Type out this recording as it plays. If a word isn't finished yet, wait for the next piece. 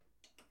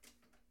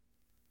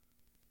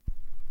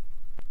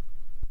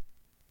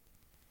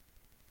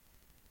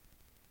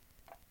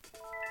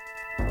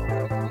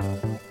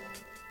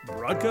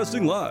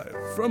Broadcasting live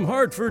from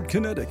Hartford,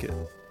 Connecticut.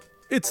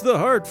 It's the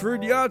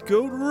Hartford Yacht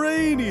Code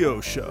Radio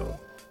Show,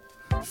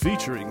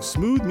 featuring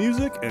smooth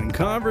music and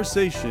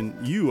conversation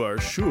you are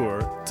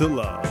sure to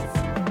love.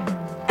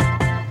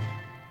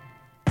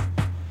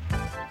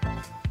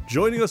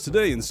 Joining us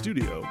today in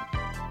studio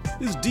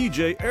is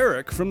DJ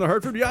Eric from the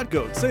Hartford Yacht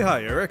Code. Say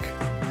hi, Eric.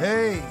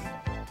 Hey.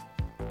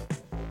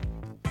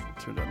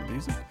 Turn down the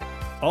music.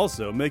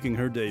 Also making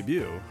her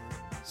debut,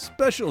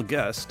 special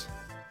guest,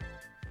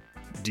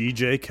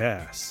 DJ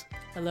Cass.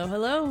 Hello,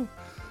 hello.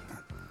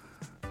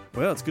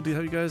 Well, it's good to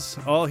have you guys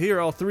all here,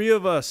 all three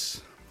of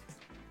us.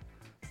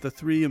 The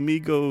three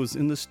amigos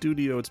in the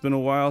studio. It's been a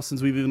while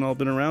since we've even all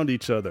been around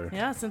each other.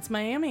 Yeah, since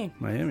Miami.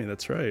 Miami,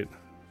 that's right.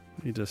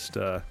 Let me just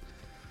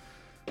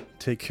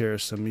take care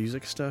of some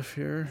music stuff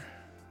here.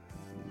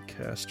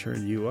 Cass,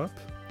 turn you up.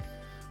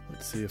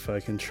 Let's see if I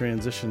can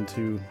transition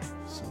to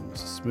some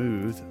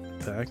smooth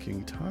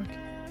backing talk.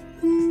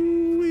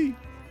 Woo-wee.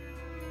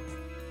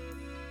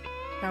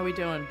 How we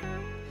doing?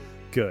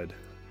 Good.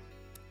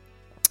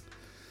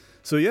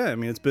 So yeah, I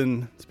mean it's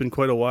been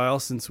quite a while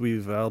since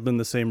we've all been in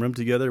the same room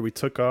together. We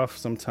took off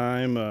some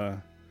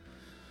time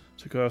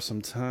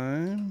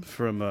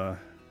from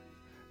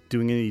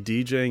doing any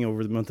DJing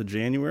over the month of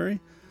January,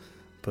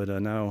 but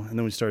now and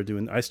then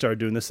I started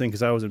doing this thing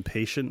because I was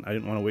impatient. I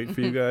didn't want to wait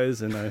for you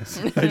guys, and I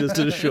just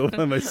did a show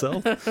by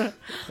myself.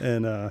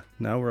 And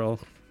now we're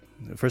all.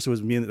 First it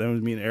was me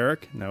and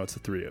Eric. Now it's the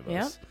three of us.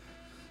 Yep.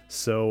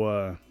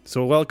 So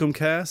welcome,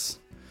 Cass.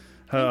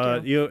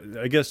 Thank you.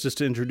 I guess just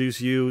to introduce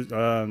you,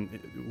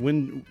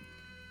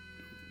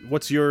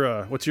 what's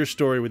your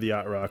story with the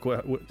Yacht Rock?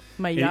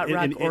 My Yacht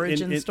Rock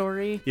origin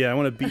story? Yeah, I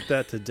want to beat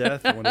that to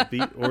death. I want to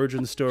beat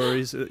origin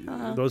stories.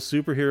 Those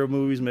superhero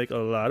movies make a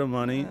lot of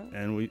money,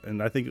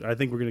 and I think we're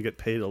going to get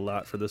paid a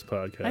lot for this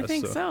podcast. I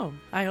think so.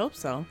 I hope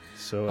so.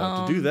 So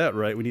to do that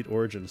right, we need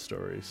origin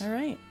stories. All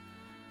right.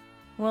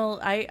 Well,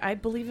 I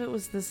believe it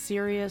was the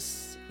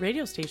Sirius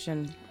radio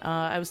station.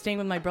 I was staying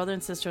with my brother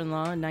and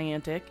sister-in-law in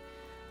Niantic,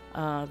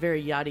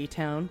 very yachty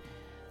town.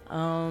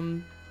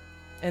 And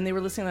they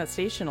were listening to that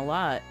station a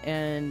lot.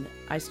 And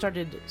I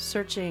started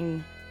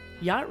searching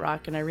Yacht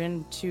Rock, and I ran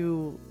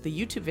into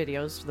the YouTube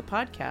videos for the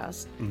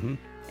podcast. Mm-hmm.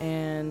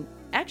 And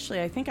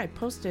actually, I think I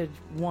posted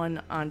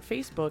one on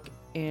Facebook,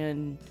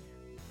 and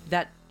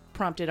that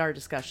prompted our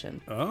discussion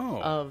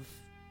of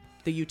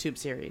the YouTube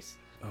series.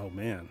 Oh,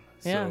 man.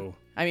 Yeah. So,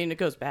 I mean, it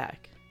goes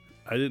back.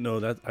 I didn't know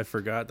that. I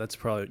forgot. That's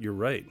probably, you're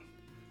right.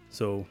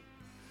 So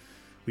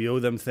we owe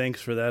them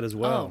thanks for that as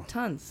well. Oh,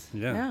 tons.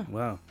 Yeah.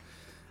 Wow.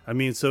 I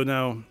mean, so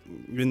now,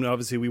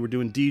 obviously we were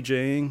doing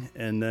DJing,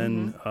 and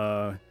then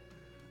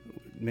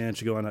managed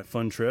to go on that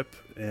fun trip,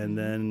 and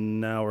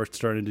then now we're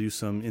starting to do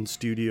some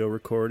in-studio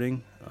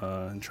recording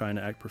and trying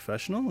to act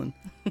professional, and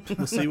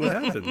we'll see what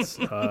happens.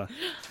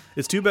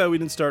 It's too bad we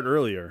didn't start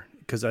earlier,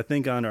 because I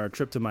think on our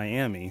trip to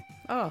Miami,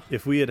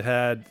 if we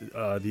had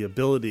the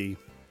ability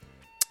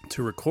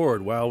to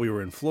record while we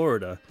were in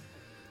Florida,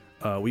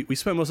 we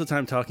spent most of the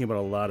time talking about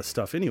a lot of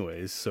stuff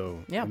anyways.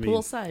 So yeah,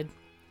 poolside.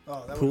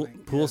 Oh, that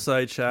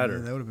poolside chatter.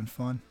 Yeah, that would have been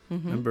fun.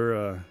 Mm-hmm.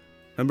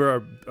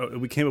 Remember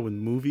we came up with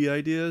movie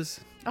ideas.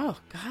 Oh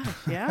God,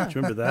 yeah. Do you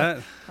remember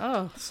that?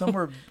 Oh, some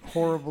were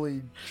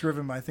horribly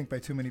driven, by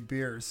too many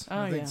beers. Oh,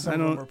 I think some of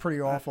them were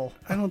pretty awful.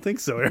 I don't think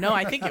so, Eric. No,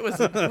 I think it was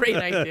a great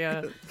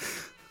idea.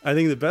 I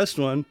think the best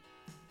one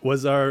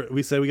was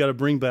we said we got to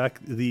bring back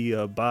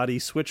the body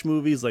switch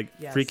movies like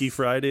Freaky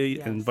Friday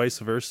and vice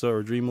versa,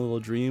 or Dream a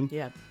Little Dream.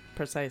 Yeah,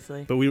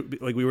 precisely. But we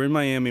were in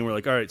Miami, and we're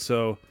like, all right,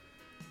 so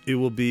it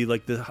will be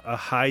like a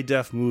high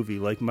def movie,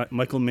 like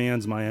Michael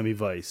Mann's Miami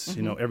Vice. Mm-hmm.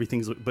 You know,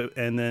 everything's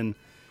and then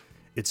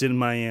it's in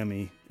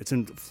Miami, it's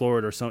in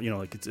Florida or something. You know,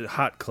 like it's a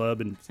hot club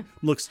and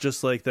looks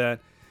just like that,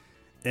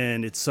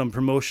 and it's some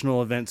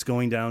promotional events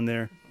going down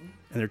there,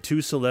 and there are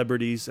two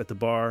celebrities at the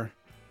bar.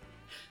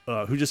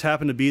 Who just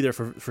happened to be there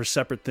for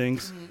separate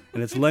things,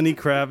 and it's Lenny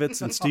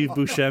Kravitz and Steve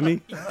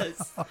Buscemi.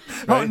 Yes. Right?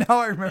 Oh, now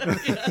I remember.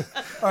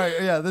 All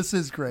right, yeah, this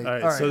is great.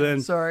 All right, so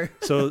then, sorry.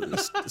 So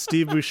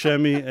Steve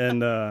Buscemi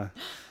and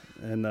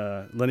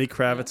Lenny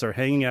Kravitz are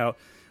hanging out.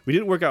 We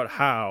didn't work out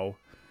how,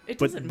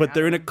 but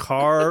they're in a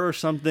car or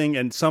something,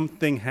 and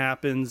something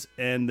happens,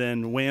 and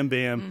then wham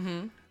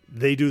bam,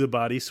 they do the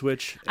body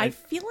switch. I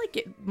feel like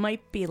it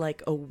might be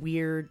like a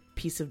weird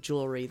piece of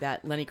jewelry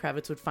that Lenny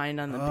Kravitz would find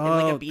on in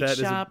like a beach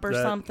shop or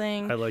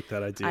something. I like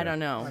that idea. I don't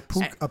know.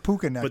 A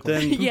puka necklace. But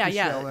then,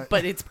 yeah,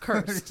 but it's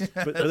cursed.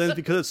 but then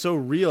because it's so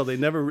real, it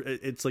never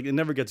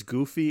gets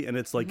goofy, and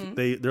it's like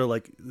they're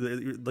like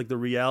the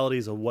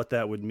realities of what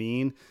that would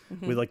mean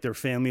with like their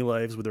family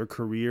lives, with their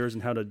careers,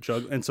 and how to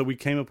juggle. And so we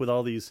came up with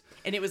all these.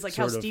 And it was like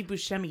how Steve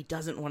Buscemi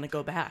doesn't want to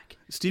go back.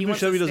 Steve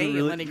Buscemi doesn't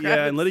really.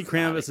 Yeah, and Lenny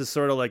Kravitz is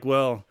sort of like,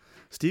 well,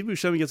 Steve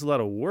Buscemi gets a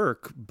lot of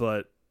work,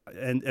 but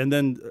and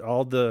then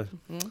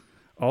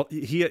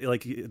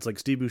it's like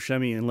Steve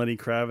Buscemi and Lenny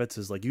Kravitz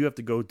is like, you have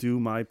to go do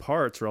my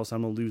parts or else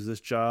I'm gonna lose this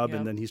job. Yep.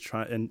 And then he's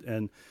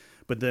trying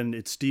but then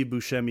it's Steve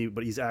Buscemi,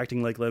 but he's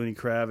acting like Lenny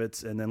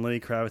Kravitz, and then Lenny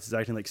Kravitz is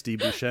acting like Steve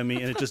Buscemi,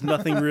 and it's just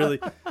nothing really.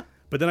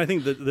 But then I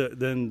think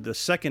then the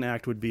second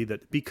act would be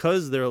that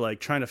because they're like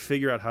trying to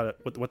figure out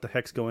what the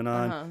heck's going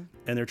on,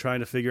 and they're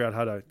trying to figure out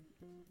how to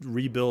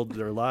rebuild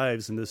their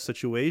lives in this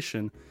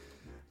situation,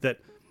 that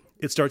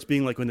it starts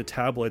being like when the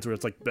tabloids where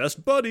it's like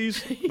best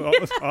buddies,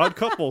 odd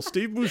couple,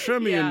 Steve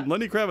Buscemi and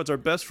Lenny Kravitz are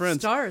best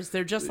friends. Stars,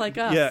 they're just like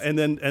us. Yeah, and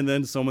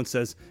then someone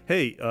says,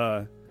 "Hey,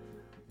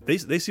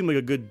 they seem like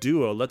a good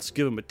duo. Let's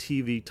give them a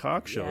TV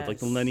talk show, like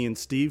the Lenny and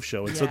Steve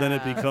show." And so then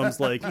it becomes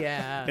like,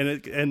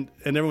 and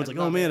everyone's like,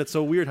 "Oh man, it's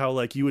so weird how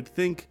like you would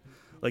think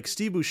like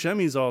Steve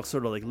Buscemi's all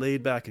sort of like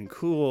laid back and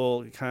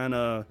cool, kind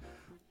of."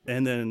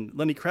 And then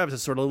Lenny Kravitz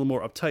is sort of a little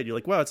more uptight. You're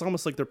like, wow, it's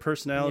almost like their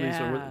personalities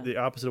are the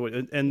opposite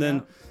way. And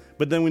then,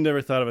 but then we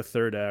never thought of a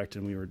third act,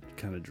 and we were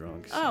kind of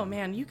drunk. So. Oh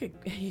man, you could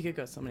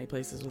go so many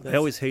places with this. I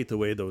always hate the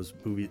way those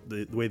movies,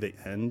 the way they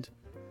end.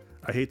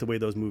 I hate the way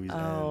those movies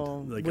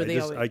end. Like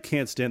I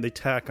can't stand. They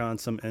tack on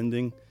some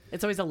ending.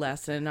 It's always a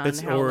lesson on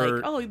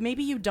how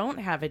maybe you don't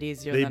have it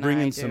easier than I do. They bring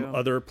in some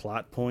other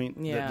plot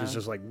point that is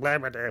just like blah,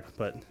 blah, blah,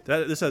 but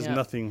this has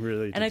nothing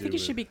really to do. And I think it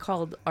should be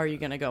called "Are You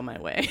Gonna Go My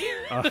Way?"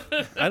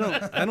 I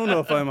don't know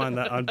if I'm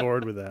on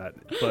board with that,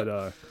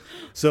 but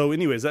so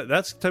anyways,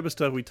 that's the type of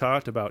stuff we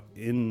talked about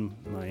in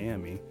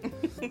Miami.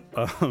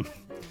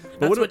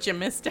 That's what you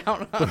missed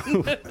out on.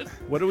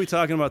 What are we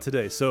talking about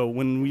today? So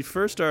when we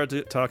first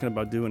started talking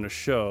about doing a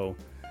show,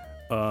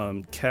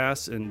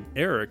 Cass and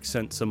Eric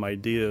sent some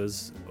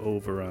ideas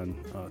over on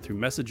through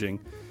messaging,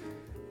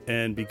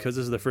 and because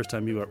this is the first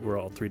time we're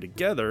all three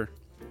together,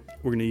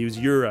 we're going to use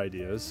your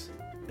ideas,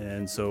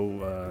 and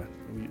so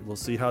we'll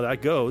see how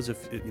that goes.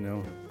 If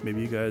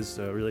maybe you guys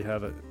really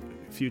have a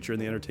future in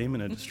the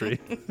entertainment industry.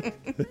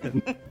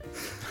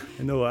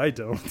 I know I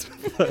don't.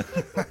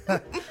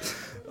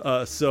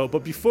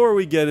 But before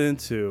we get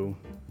into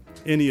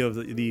any of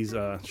these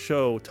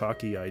show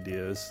talky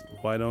ideas,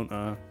 why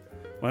don't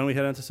we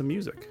head on to some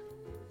music?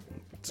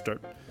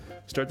 Start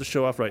the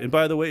show off right. And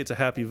by the way, it's a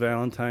happy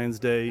Valentine's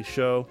Day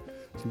show.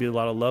 There's going to be a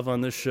lot of love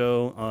on this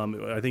show.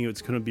 I think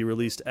it's going to be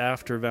released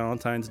after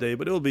Valentine's Day,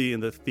 but it'll be in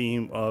the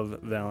theme of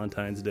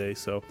Valentine's Day.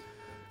 So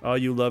all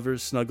you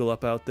lovers, snuggle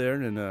up out there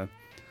and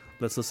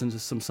let's listen to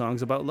some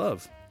songs about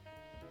love.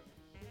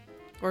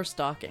 Or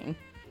stalking.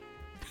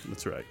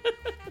 That's right.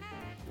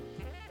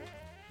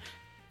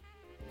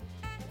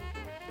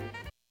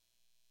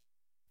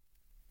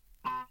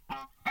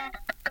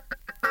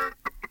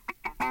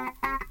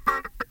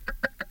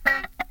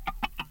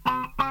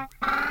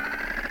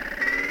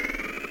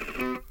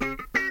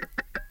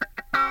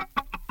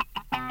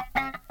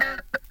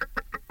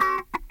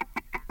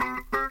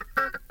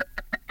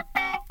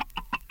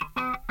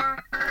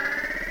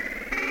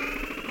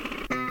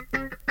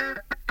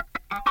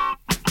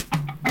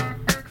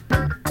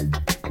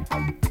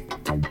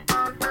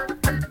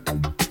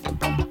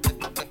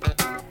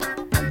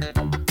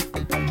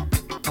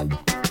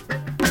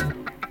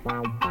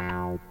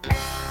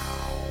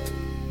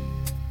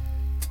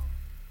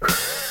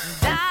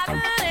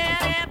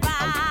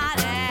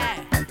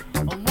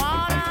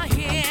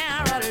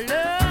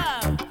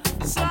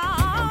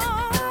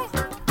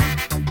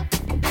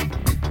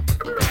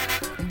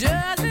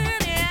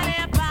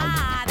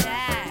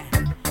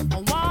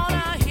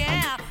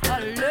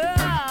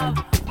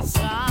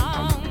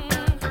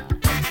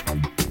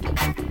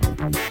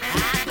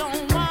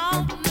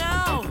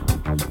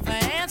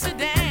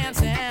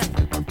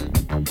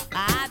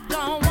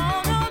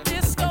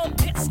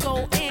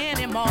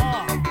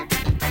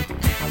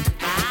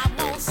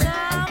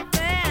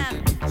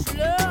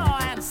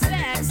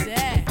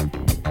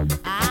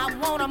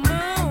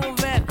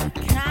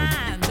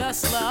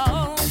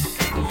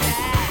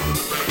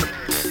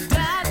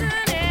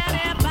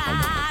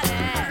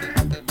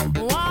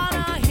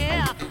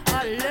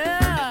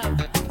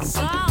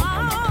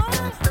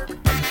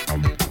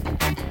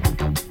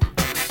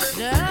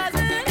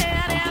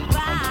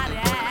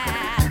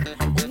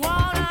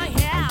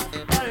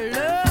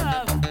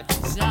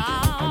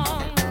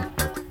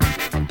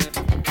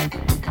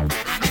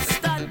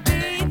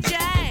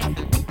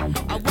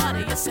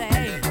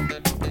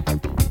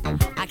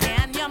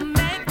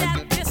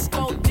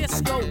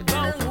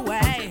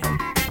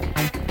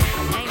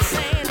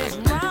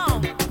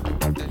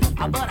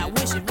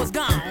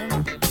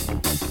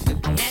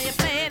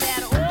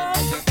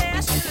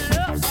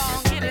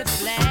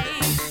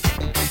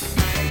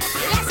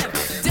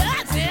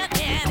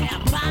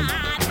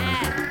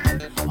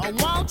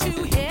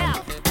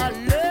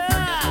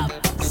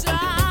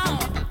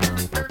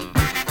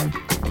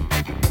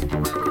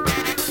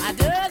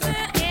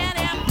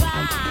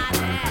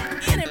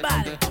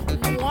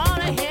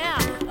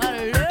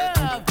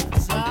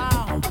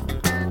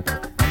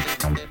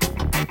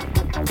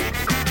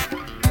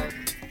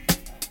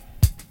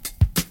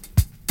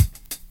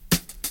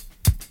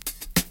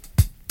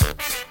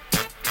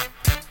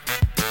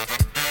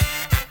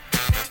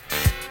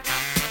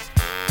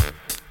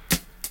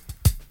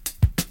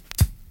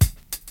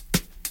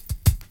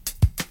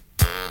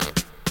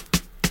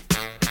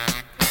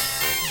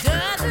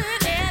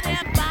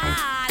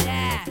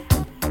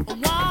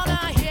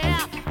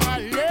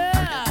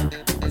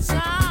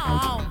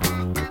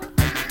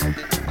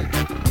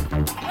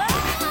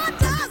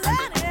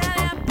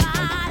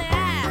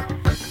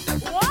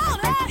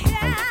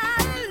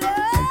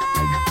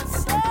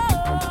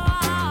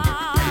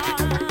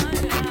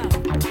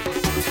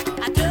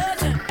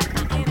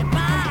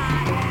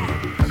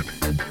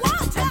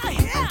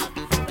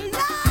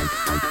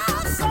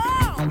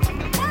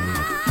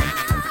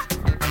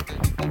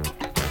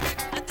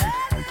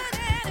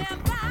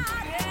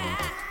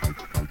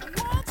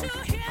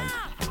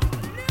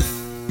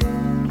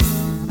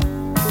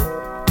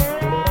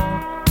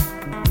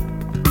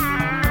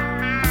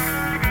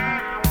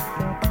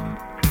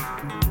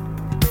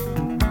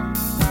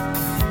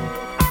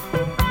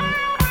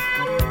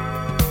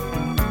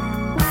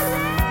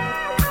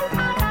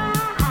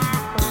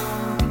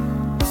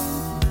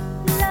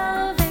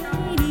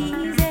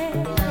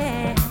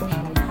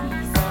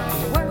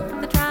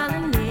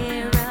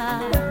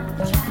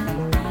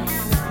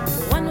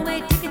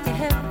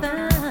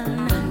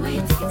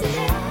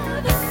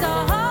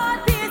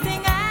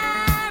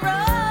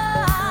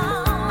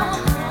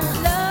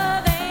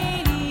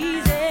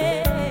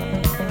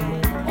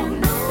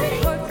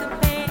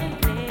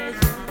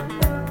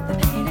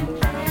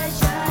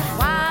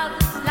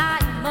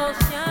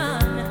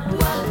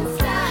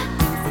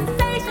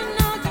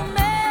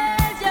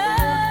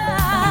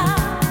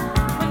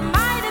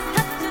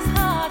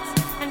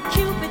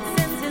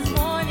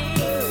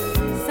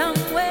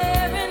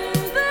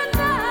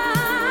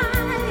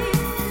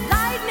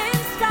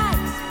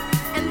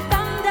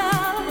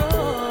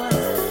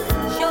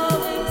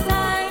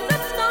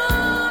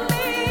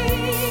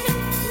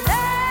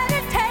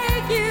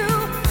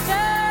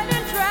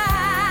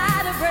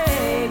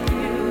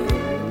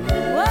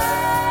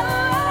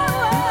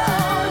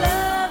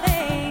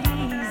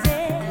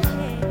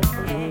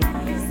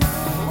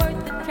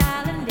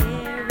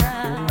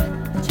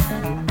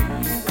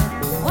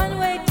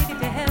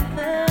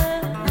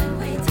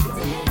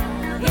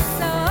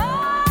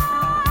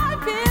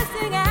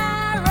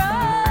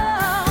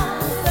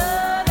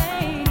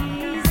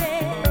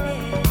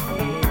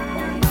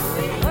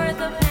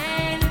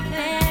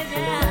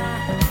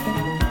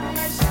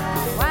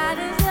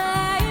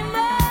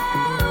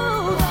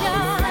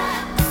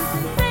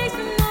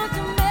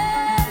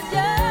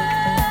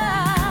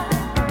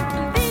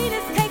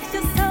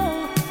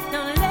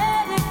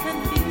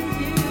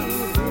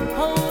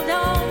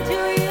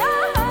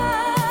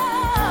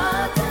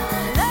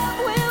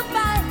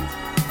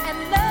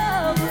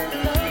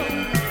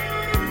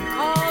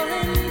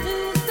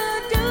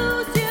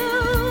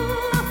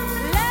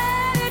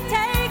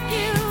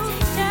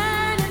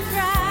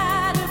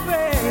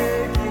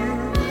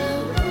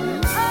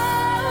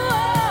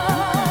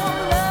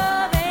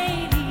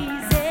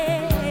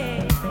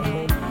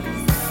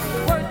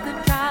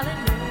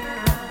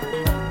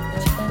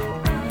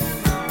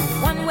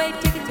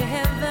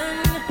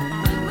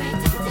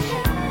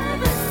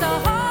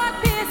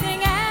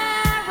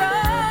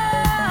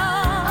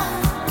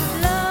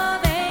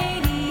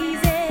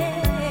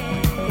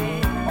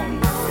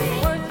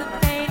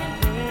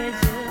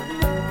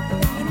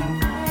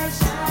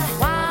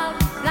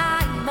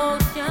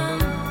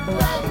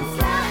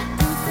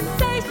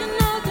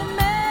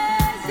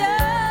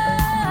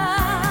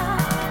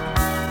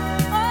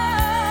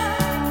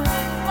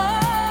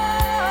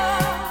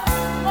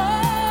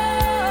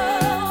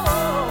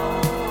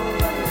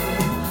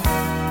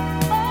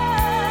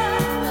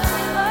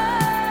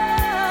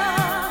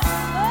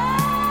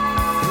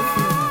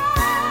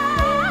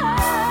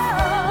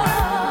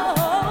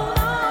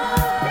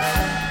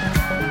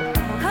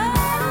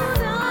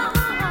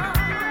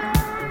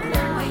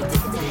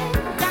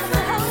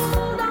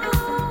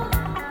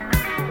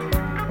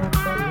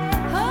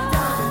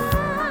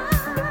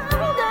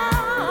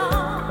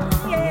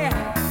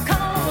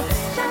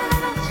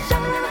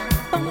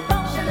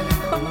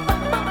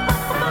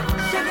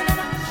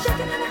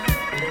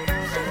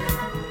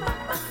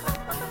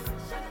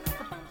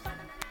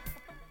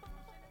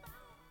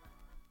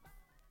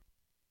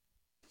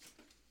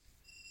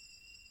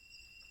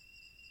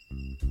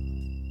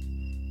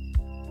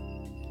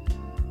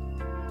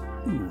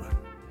 Ooh.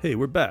 Hey,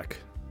 we're back.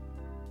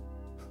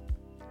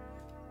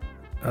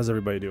 How's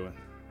everybody doing?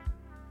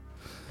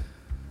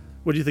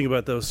 What do you think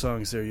about those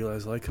songs there? You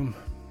guys like them?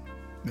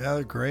 Yeah,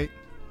 they're great.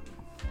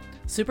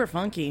 Super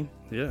funky.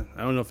 Yeah,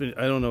 I don't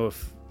know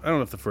if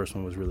the first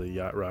one was really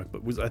yacht rock,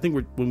 but I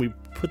think when we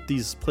play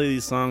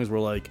these songs, we're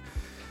like,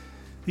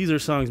 these are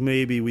songs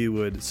maybe we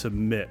would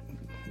submit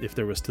if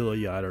there was still a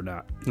yacht or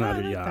not I a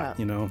like yacht, that.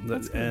 you know.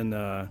 That's good.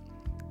 And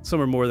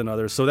some are more than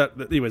others. So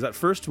anyways, that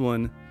first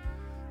one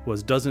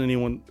was "Doesn't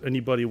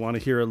Anybody Want to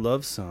Hear a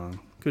Love Song?"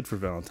 Good for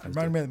Valentine's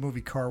Day. Reminded me of the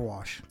movie Car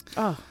Wash.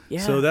 Oh, yeah.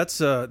 So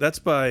that's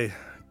by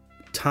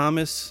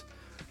Thomas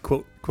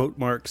quote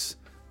marks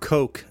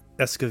Coke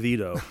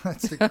Escovedo.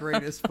 That's the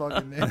greatest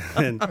fucking name.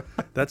 And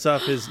that's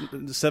off his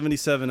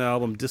 77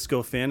 album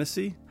Disco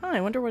Fantasy. Huh,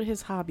 I wonder what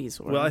his hobbies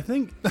were. Well, I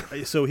think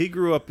so. He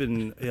grew up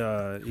in he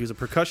was a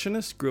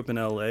percussionist, grew up in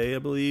LA, I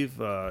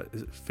believe.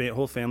 His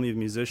whole family of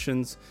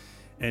musicians,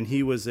 and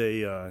he was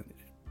a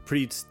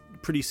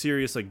pretty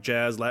serious like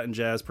Latin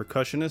jazz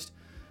percussionist.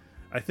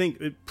 I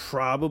think it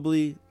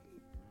probably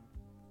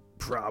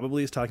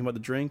is talking about the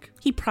drink.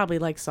 he probably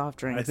likes soft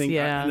drinks. I think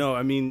yeah.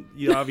 I mean,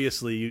 you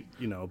obviously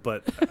you know,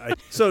 but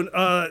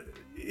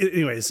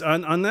anyways,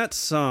 on that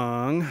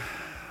song,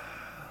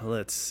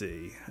 let's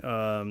see.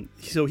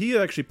 So he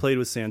actually played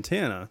with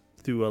Santana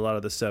through a lot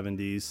of the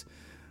 70s,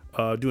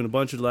 doing a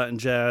bunch of Latin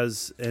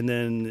jazz, and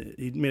then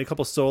he made a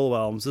couple solo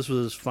albums. This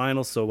was his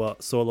final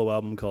solo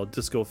album called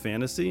Disco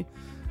Fantasy,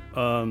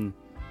 and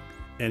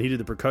he did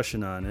the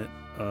percussion on it.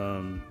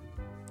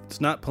 It's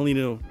not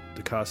Paulino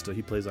da Costa.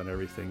 He plays on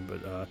everything,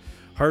 but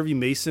Harvey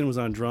Mason was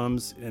on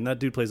drums, and that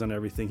dude plays on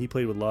everything. He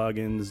played with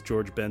Loggins,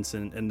 George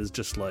Benson, and is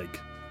just like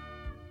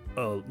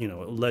a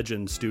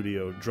legend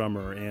studio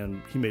drummer,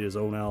 and he made his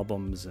own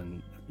albums.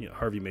 And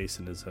Harvey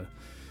Mason is a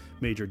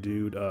major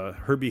dude.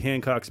 Herbie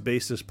Hancock's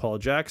bassist Paul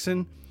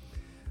Jackson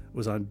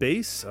was on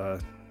bass,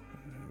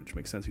 which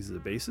makes sense. He's a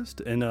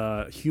bassist, and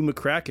Hugh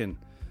McCracken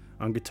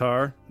on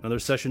guitar, another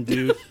session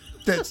dude.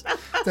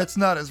 That's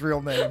not his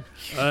real name.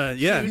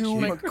 Yeah, Hugh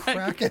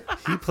McCracken.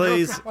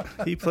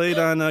 he played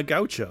on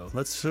Gaucho.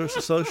 Let's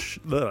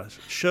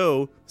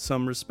show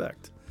some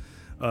respect.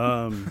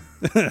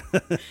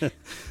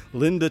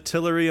 Linda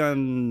Tillery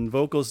on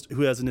vocals,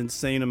 who has an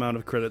insane amount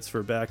of credits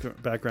for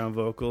background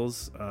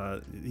vocals.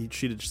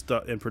 She did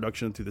stuff in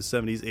production through the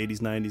 70s, 80s,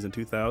 90s, and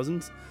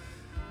 2000s.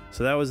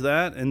 So that was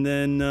that. And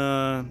then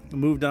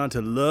moved on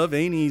to Love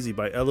Ain't Easy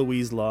by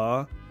Eloise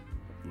Laws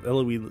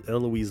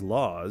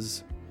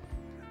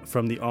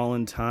from the All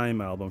in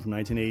Time album from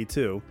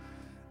 1982.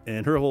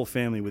 And her whole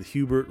family with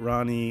Hubert,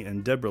 Ronnie,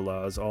 and Deborah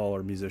Laws all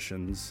are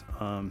musicians.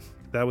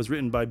 That was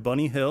written by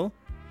Bunny Hill,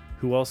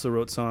 who also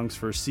wrote songs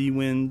for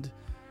Seawind,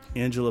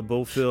 Angela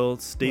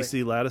Bofill,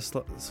 Stacy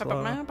Ladislaw,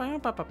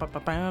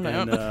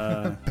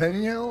 and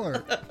Penny Hill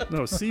or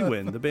no,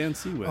 Seawind, the band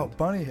Seawind.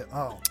 Bunny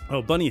Hill.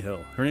 Oh, Bunny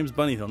Hill. Her name's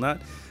Bunny Hill, not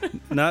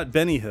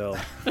Benny Hill.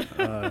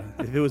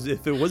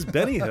 If it was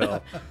Benny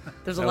Hill,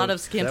 There's a lot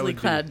of scantily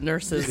clad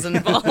nurses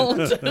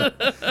involved.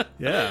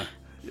 yeah.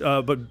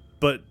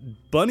 But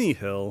Bunny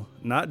Hill,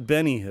 not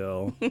Benny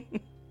Hill,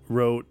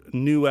 wrote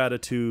 "New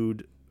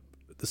Attitude,"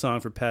 the song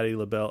for Patti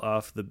LaBelle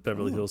off the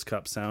Beverly Hills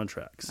Cop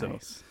soundtrack. So.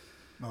 Nice.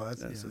 Oh,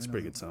 that's a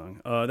pretty good song.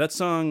 That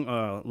song,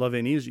 Love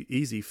Ain't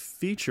Easy,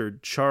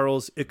 featured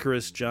Charles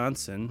Icarus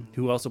Johnson,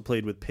 who also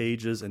played with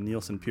Pages and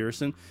Nielsen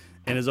Pearson,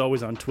 and is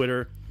always on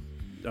Twitter.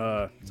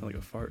 Sound like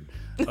a fart.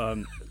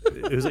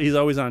 He's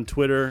always on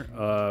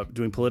Twitter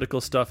doing political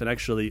stuff, and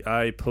actually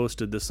I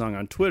posted this song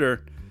on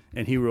Twitter,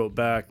 and he wrote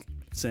back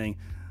saying,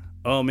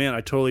 "Oh man,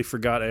 I totally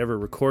forgot I ever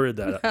recorded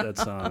that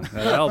song,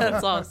 that album."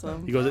 That's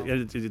awesome. He goes,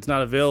 "It's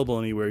not available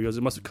anywhere." He goes,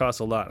 "It must have cost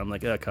a lot." I'm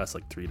like, "Yeah, it costs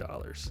like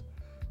 $3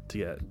 to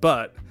get."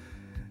 But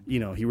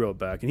he wrote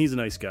back, and he's a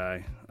nice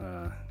guy,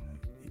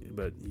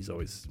 but he's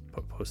always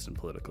posting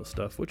political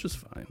stuff, which is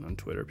fine on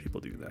Twitter.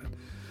 People do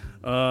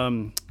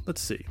that.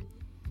 Let's see.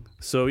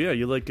 So yeah,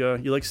 you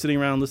like sitting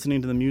around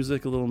listening to the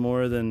music a little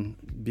more than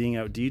being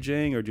out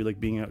DJing, or do you like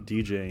being out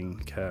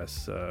DJing,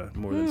 Cass,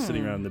 more than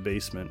sitting around in the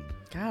basement?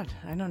 God,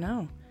 I don't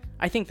know.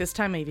 I think this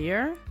time of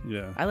year,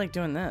 Yeah, I like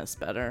doing this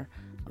better.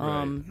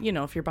 Right.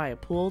 If you're by a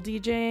pool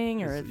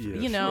DJing, or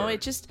sure.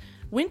 it just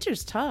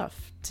winter's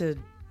tough to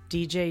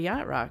DJ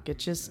yacht rock. It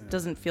just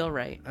doesn't feel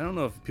right. I don't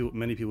know if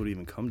many people would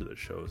even come to the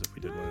shows if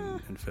we did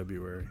one in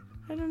February.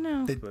 I don't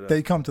know.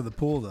 They come to the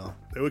pool though.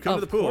 They would come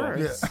to the pool.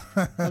 Course.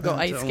 I'll go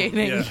ice Tell 'em,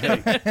 skating. yeah,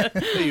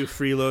 hey, you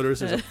freeloaders,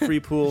 there's a free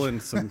pool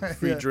and some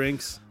free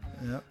drinks.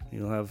 Yep.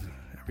 You'll have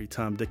every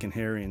Tom, Dick, and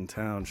Harry in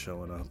town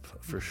showing up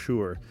for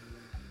sure.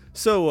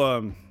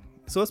 So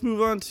let's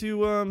move on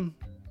to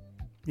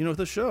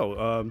the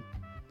show.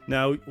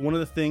 Now, one of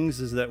the things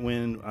is that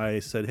when I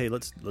said, "Hey,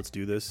 let's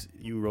do this,"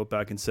 you wrote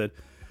back and said,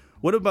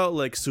 "What about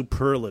like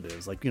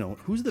superlatives? Like,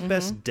 who's the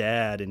best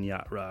dad in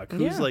yacht rock?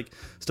 Who's like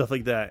stuff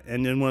like that?"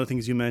 And then one of the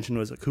things you mentioned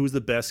was like, "Who's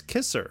the best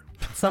kisser?"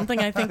 Something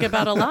I think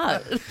about a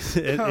lot.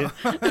 and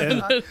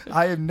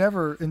I had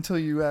never, until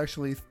you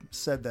actually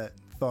said that,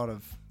 thought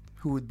of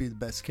who would be the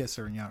best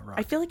kisser in Yacht Rock?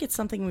 I feel like it's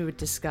something we would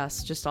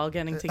discuss, just all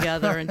getting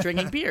together and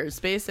drinking beers,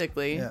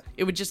 basically. Yeah.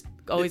 It would just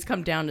always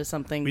come down to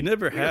something. We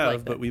never weird have,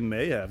 like but that. we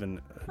may have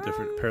in a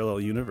different parallel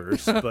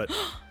universe. But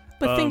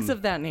things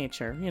of that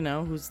nature,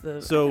 who's the, I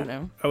so don't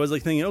know. I was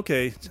like thinking,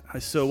 okay,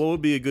 so what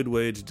would be a good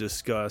way to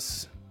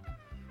discuss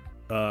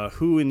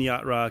who in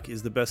Yacht Rock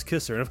is the best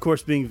kisser? And of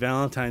course, being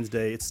Valentine's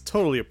Day, it's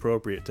totally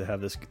appropriate to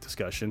have this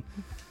discussion.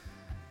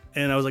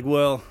 And I was like,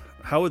 well,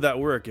 how would that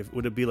work?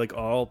 Would it be like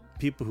all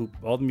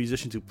the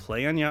musicians who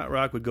play on Yacht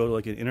Rock would go to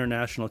like an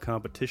international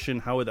competition?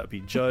 How would that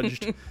be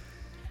judged?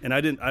 And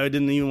I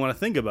didn't even want to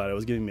think about it. It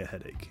was giving me a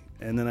headache.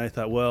 And then I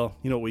thought, well,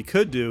 what we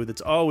could do,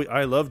 that's all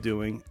I love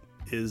doing,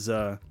 is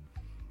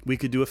we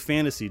could do a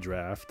fantasy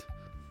draft.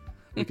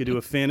 We could do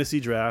a fantasy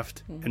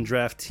draft and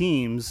draft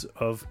teams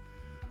of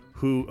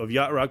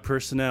Yacht Rock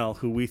personnel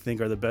who we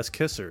think are the best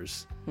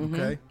kissers.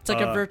 Okay. It's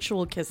like a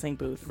virtual kissing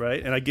booth.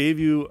 Right? And I gave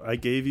you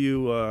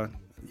the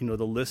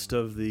list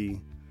of the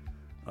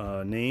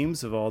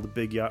names of all the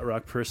big Yacht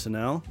Rock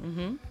personnel.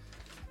 Mm-hmm.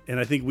 And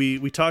I think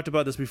we talked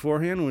about this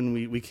beforehand when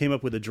we came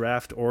up with a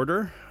draft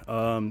order.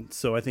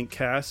 So I think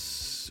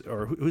Cass,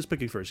 or who's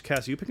picking first?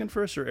 Cass, are you picking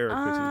first or Eric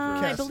picking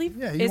first? I believe.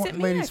 Yeah, you Is want it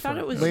me? ladies I thought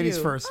first. it was Ladies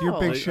you. first. Your Oh.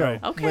 big show.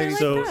 Okay, Ladies. I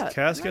So like that.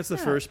 Cass I gets like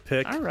the that. first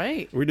pick. All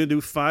right. We're gonna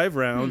do 5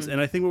 rounds, and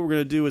I think what we're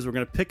gonna do is we're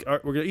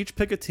gonna each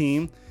pick a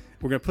team.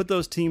 We're gonna put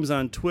those teams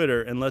on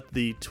Twitter and let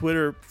the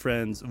Twitter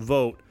friends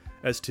vote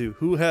as to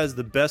who has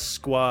the best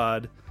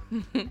squad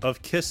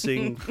of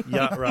kissing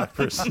Yacht Rock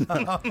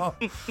personnel.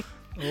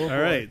 Oh,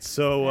 All right,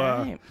 so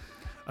All right.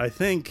 I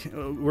think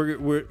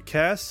we're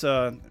Cass.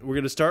 We're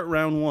gonna start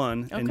round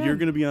 1, and Okay. you're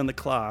gonna be on the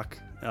clock.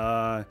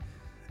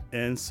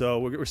 And so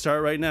we're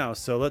starting right now.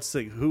 So let's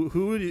think.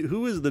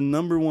 Who is the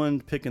number 1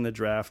 pick in the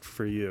draft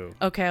for you?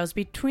 Okay, I was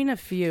between a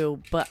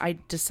few, but I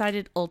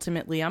decided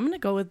ultimately I'm going to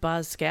go with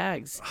Boz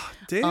Skaggs.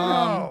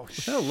 Damn.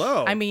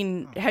 Hello. I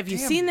mean, have you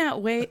seen the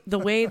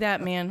way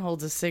that man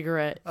holds a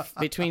cigarette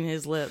between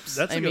his lips?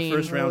 That's like I a mean,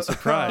 first round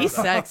surprise. He's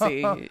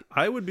sexy.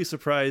 I would be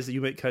surprised that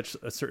you might catch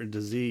a certain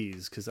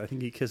disease because I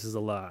think he kisses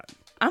a lot.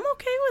 I'm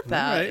okay with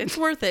that. All right. It's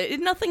worth it.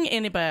 Nothing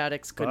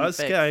antibiotics couldn't Boz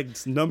fix.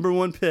 Skaggs, number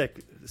 1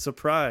 pick.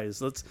 Surprise.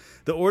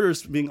 The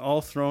order's being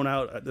all thrown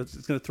out. It's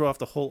going to throw off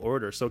the whole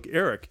order. So,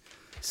 Eric,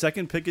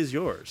 second pick is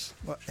yours.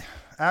 Well,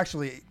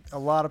 actually, a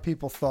lot of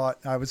people thought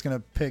I was going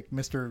to pick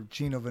Mr.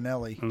 Gino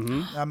Vanelli.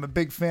 Mm-hmm. I'm a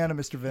big fan of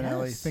Mr.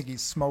 Vanelli. Yes. I think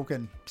he's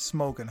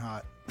smoking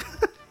hot.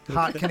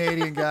 Hot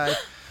Canadian guy.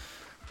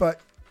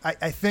 But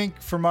I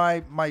think for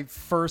my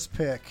first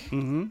pick,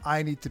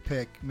 I need to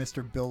pick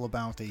Mr. Bill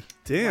LaBounty.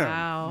 Damn.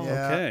 Wow.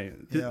 Yeah. Okay.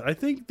 Yeah. I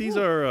think these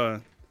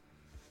are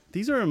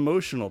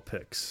emotional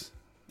picks.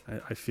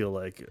 I feel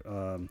like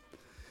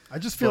I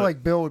just feel But-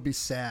 like Bill would be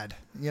sad.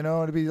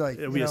 It'd be like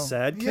It'd be a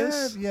sad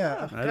kiss?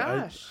 Yeah. Oh,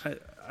 gosh.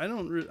 I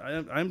don't.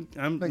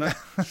 I'm Like-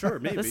 not sure.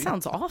 Maybe. This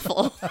sounds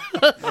awful.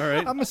 All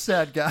right. I'm a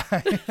sad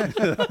guy.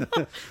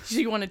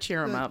 You want to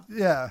cheer him up.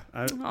 Yeah.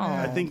 I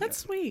Oh, think that's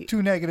sweet.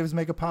 2 negatives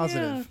make a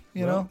positive.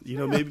 well,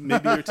 maybe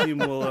maybe your team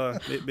will.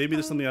 Maybe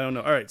there's something I don't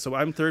know. All right. So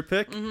I'm third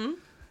pick.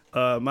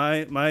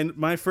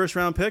 My first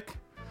round pick.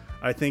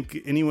 I think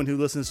anyone who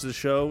listens to the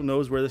show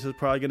knows where this is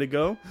probably going to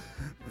go.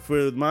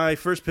 For my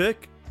first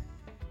pick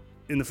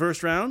in the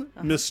first round,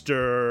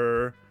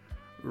 Mr.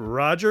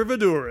 Roger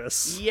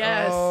Voudouris.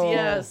 Yes, Oh.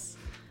 yes.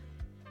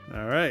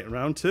 All right,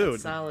 round 2.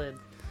 Solid.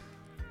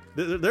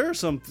 There are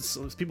some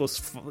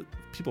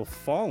people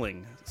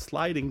falling,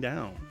 sliding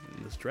down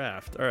in this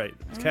draft. All right,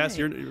 Cass,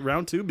 right. your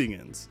round 2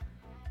 begins.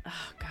 Oh,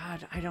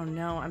 God, I don't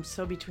know. I'm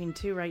so between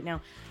 2 right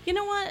now. You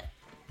know what?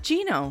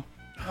 Gino.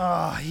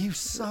 Oh, you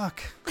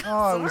suck.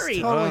 Oh, it was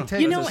Sorry. totally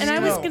taken You know, to and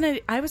steal.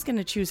 I was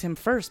gonna choose him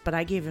first, but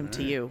I gave him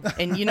to you.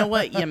 And you know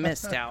what? You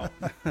missed out.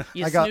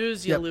 You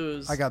snooze, you yep,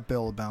 lose. I got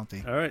Bill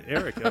LaBounty. All right,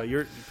 Eric,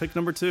 your pick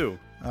number 2.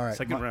 All right,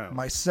 second my, round.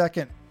 My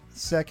second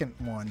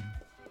one,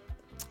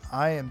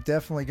 I am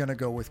definitely going to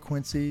go with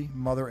Quincy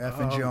Mother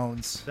Effin' Oh.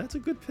 Jones. That's a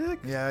good pick.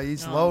 Yeah,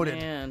 he's Oh, loaded,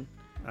 man.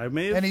 I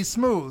may have. and he's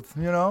smooth.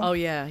 Oh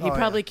yeah, he Oh,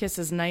 probably yeah.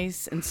 kisses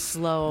nice and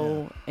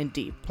slow and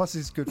deep. Plus,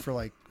 he's good for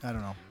like I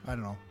don't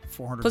know,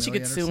 400. Plus, you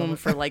could million or sue him something.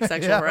 for like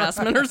sexual Yeah.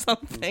 harassment or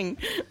something.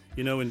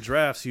 In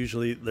drafts,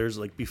 usually there's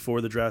like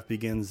before the draft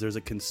begins, there's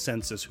a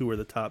consensus who are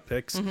the top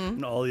picks,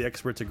 and all the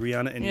experts agree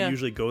on it, and Yeah. it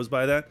usually goes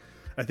by that.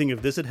 I think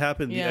if this had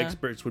happened, Yeah. the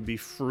experts would be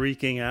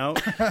freaking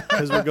out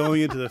because we're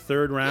going into the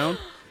third round,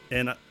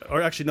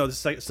 or actually no,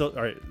 this is still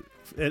all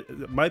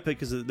right. My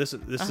pick is this is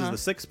the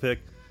 6th pick,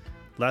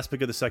 last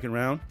pick of the second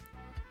round.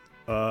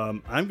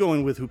 I'm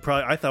going with who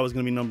probably I thought was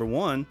going to be number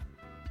 1,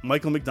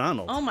 Michael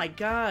McDonald. Oh my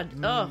God!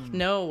 Oh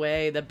no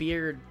way! The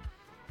beard.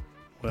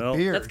 well,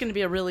 Beard. That's going to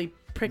be a really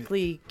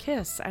prickly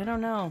kiss. I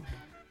don't know.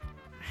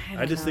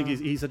 I just think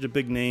he's such a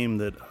big name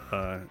that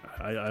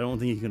I don't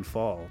think he can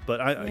fall. But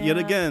yet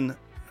Yeah. again,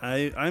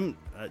 I'm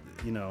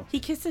he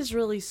kisses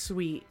really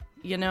sweet.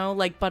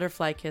 Like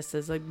butterfly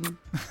kisses, like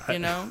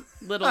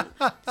little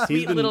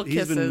sweet little he's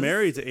kisses. been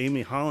married to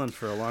Amy Holland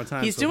for a long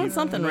time. He's so doing he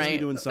something must be right.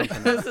 Doing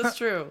something. This is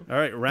true. All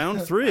right,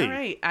 round 3. All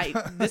right,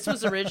 this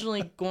was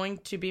originally going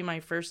to be my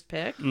first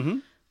pick.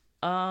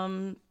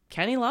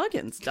 Kenny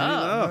Loggins. Duh.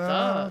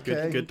 Loggins. Duh.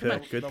 Okay. Good Come on.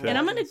 pick. Good The pick. And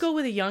I'm going to go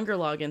with a younger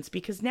Loggins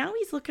because now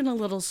he's looking a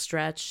little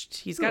stretched.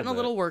 He's gotten a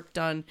little work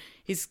done.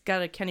 He's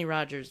got a Kenny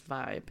Rogers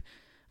vibe.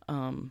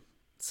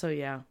 So,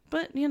 yeah.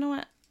 But you know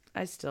what?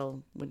 I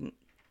still wouldn't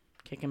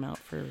kick him out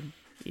for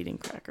eating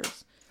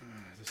crackers.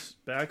 This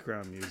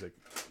background music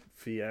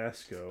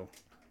fiasco.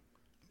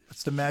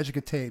 It's the magic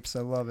of tapes.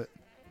 I love it.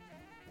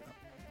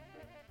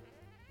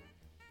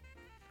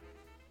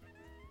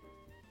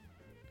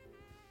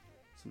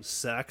 Some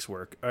sax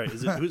work. All right,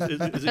 is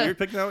it your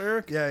pick now,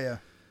 Eric? Yeah.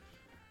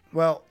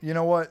 Well, you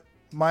know what?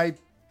 My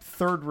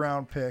third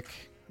round pick,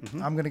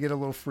 I'm going to get a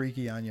little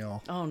freaky on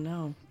y'all. Oh,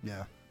 no.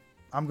 Yeah.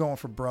 I'm going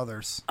for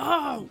Brothers.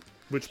 Oh,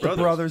 Which The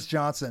brothers? Brothers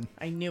Johnson.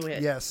 I knew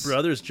it. Yes.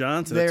 Brothers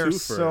Johnson. They're a twofer.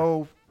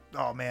 so...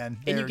 Oh, man.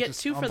 And you they're get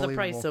just two for the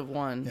price unbelievable. of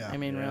one. Yeah. I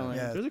mean, Yeah. really.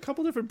 Yeah. There's a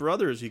couple different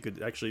brothers you could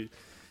actually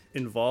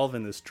involve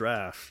in this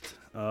draft.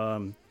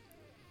 All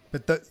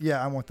But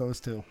I want those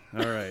two.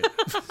 right.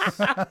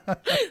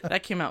 That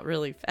came out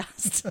really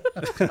fast.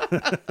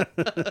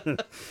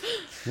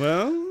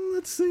 Well,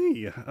 let's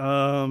see.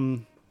 All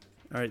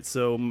right,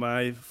 so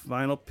my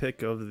final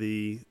pick of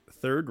the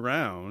third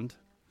round.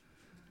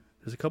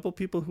 There's a couple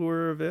people who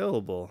are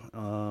available.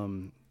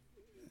 I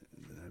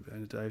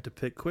have to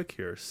pick quick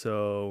here.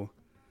 So,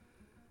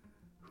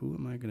 who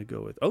am I going to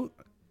go with? Oh,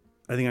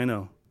 I think I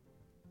know.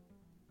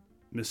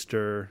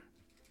 Mr.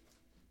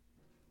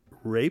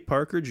 Ray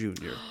Parker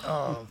Jr.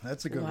 Oh,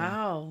 that's a good one.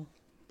 Wow.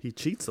 He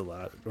cheats a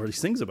lot, or he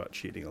sings about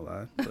cheating a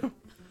lot. But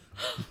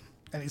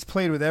And he's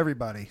played with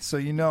everybody, so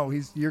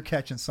you're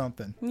catching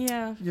something.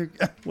 Yeah.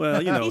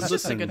 well, you know, He's just a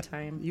listen, good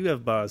time. you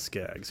have Boz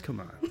Skaggs. Come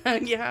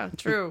on. Yeah,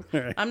 true.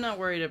 Right. I'm not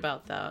worried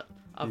about that,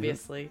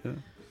 obviously. Yeah.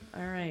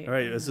 All right. All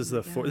right, this is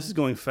the Yeah. This is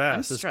going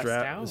fast. I'm stressed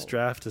out. This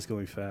draft is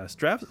going fast.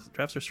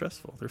 Drafts are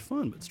stressful. They're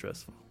fun but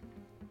stressful.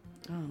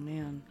 Oh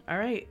man. All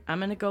right. I'm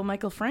gonna go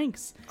Michael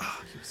Franks.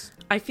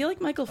 I feel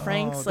like Michael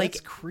Franks, Oh, like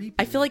that's creepy.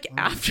 I feel like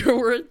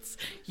afterwards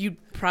you'd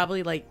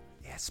probably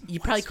Yes, you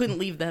probably couldn't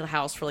leave the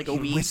house for like a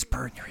week.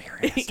 whisper in your ear.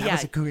 Yes, that Yeah.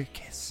 was a good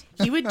kiss.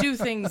 He would do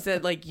things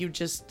that like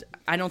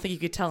I don't think you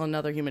could tell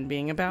another human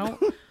being about.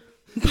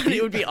 But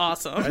it would be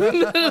awesome.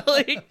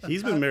 Like,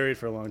 He's been married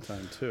for a long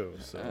time too,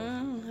 so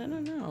I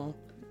don't know.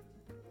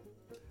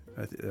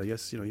 I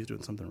guess he's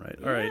doing something right.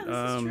 Yeah, All right.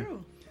 this is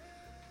true.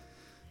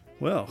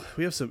 Well,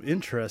 we have some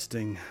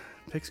interesting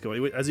picks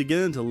going. As you get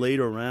into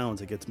later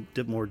rounds, it gets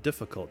more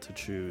difficult to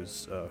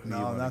choose. Who you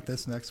No, wanna- not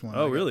this next one.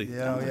 Oh, really?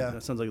 Yeah, Oh, yeah.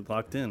 That sounds like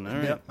locked in. All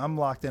right. Yep, I'm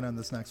locked in on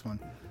this next one.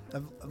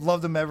 I've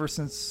loved them ever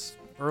since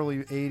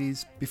early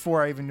 80s.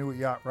 Before I even knew what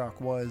yacht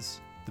rock was,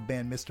 the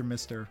band Mr.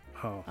 Mr.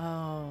 Oh,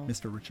 Oh.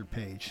 Mr. Richard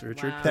Page.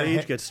 Richard Wow.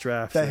 Page The gets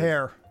drafted. The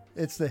hair.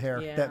 It's the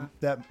hair. Yeah.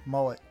 That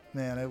mullet.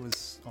 Man, it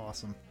was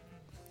awesome.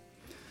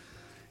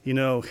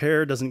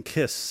 Hair doesn't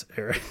kiss,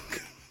 Eric.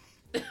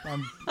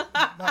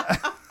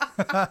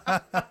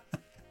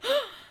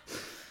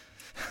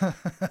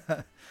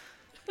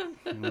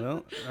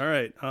 Well, all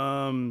right.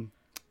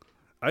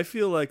 I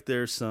feel like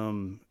there's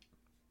some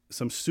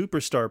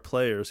superstar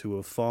players who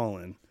have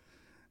fallen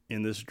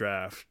in this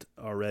draft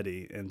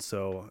already, and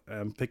so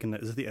I'm picking.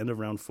 Is it the end of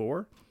round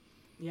 4?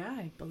 Yeah,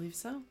 I believe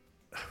so.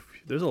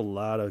 There's a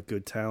lot of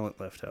good talent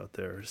left out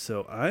there,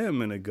 so I am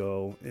going to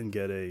go and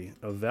get a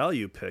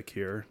value pick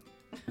here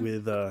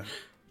with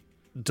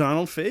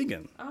Donald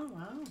Fagen. Oh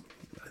wow.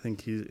 I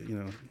think he's,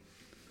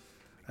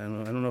 I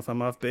don't know if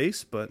I'm off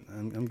base, but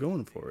I'm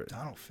going for it.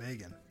 Donald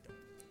Fagen.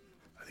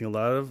 I think a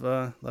lot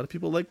of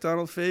people like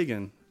Donald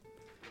Fagen.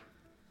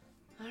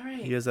 All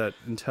right. He has that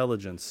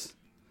intelligence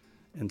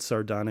and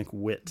sardonic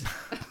wit.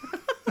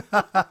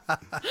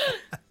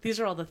 These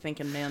are all the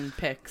thinking man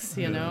picks,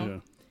 you know? Yeah.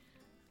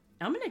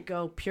 I'm going to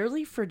go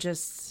purely for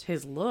just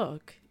his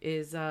look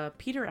is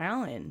Peter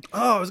Allen.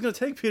 Oh, I was going to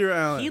take Peter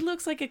Allen. He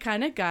looks like a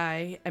kind of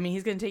guy. I mean,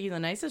 he's going to take you to the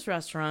nicest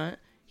restaurant.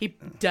 He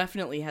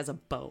definitely has a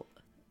boat.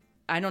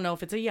 I don't know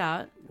if it's a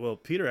yacht. Well,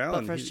 Peter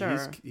Allen, for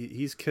sure.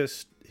 he's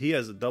kissed. He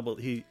has a double.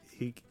 He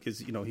because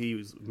he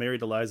was married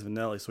to Liza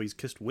Minnelli, so he's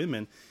kissed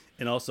women,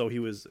 and also he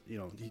was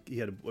he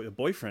had a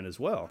boyfriend as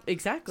well.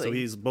 Exactly. So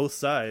he's both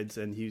sides,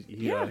 and he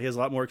Yeah. has a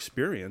lot more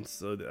experience.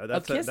 So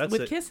that's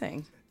it.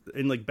 Kissing.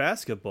 In like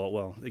basketball,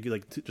 well, there's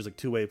like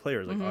two-way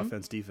players, like Mm-hmm.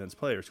 offense, defense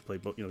players who play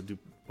both. Do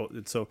both.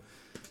 And so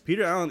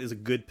Peter Allen is a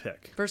good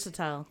pick.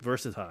 Versatile.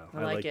 Versatile.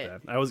 I like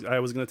it. that. I was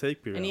going to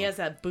take Peter. And he Allen. has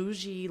that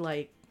bougie,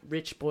 like,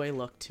 rich boy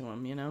look to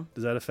him, you know?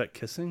 Does that affect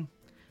kissing?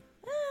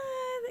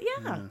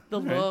 Yeah. The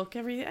All right. look,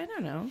 everything. I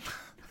don't know.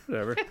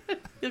 Whatever. He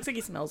looks like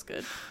he smells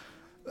good.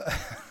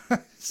 I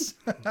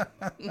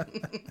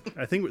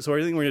think so.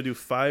 I think we're gonna do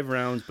 5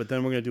 rounds, but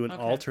then we're gonna do an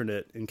Okay.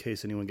 alternate in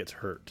case anyone gets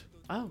hurt.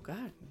 Oh,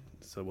 God.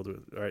 So we'll do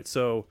it. All right.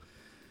 So,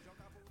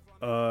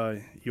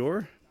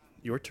 your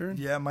turn.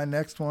 Yeah, my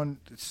next one.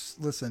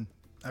 Listen,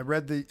 I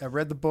read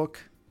the book.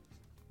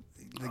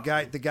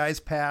 The guy's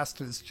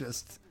past is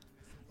just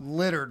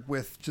littered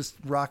with just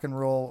rock and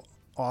roll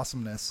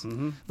awesomeness.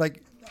 Mm-hmm.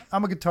 Like,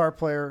 I'm a guitar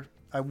player.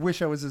 I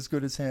wish I was as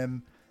good as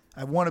him.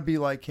 I want to be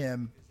like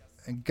him.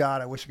 And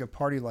God, I wish I could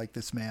party like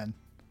this man,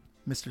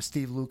 Mr.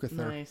 Steve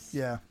Lukather. Nice.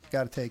 Yeah,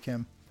 got to take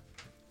him.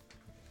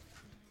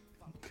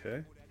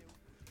 Okay.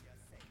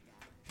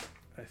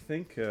 I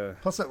think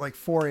Plus, at like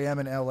 4 a.m.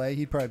 in L.A.,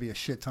 he'd probably be a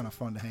shit ton of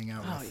fun to hang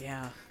out Oh with.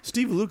 yeah.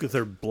 Steve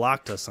Lukather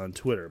blocked us on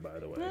Twitter, by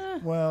the way.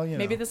 Well, you know.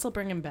 Maybe this will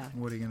bring him back.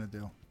 What are you going to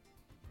do?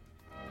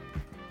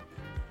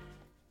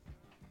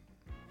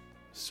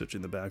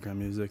 Switching the background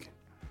music.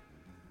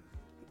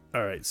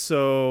 All right,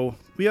 so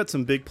we got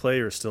some big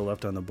players still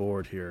left on the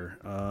board here.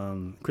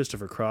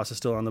 Christopher Cross is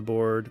still on the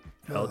board.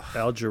 Al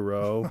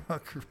Jarreau.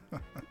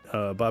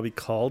 Bobby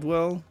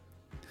Caldwell.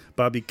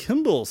 Bobby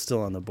Kimball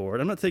still on the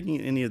board. I'm not taking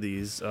any of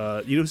these. You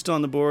know who's still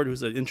on the board?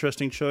 Who's an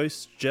interesting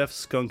choice? Jeff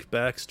Skunk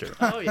Baxter.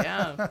 Oh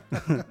yeah.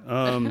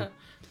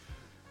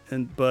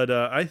 But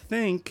I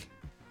think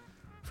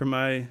for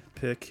my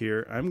pick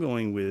here, I'm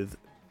going with,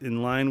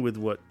 in line with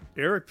what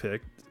Eric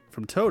picked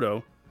from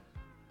Toto,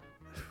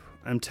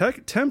 I'm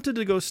tempted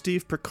to go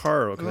Steve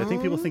Porcaro because I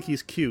think people think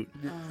he's cute.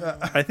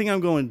 I think I'm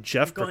going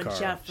Jeff Going Porcaro.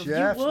 Jeff.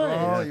 Jeff? You would. Oh,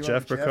 Yeah, you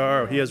Jeff want Jeff?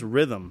 Porcaro. He has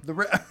rhythm.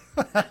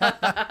 I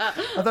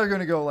thought you were going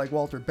to go like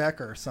Walter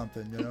Becker or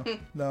something, you know?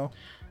 No.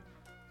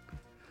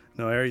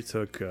 No, I already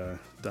took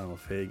Donald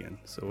Fagen.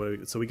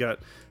 So we got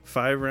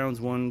 5 rounds.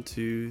 1,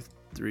 2,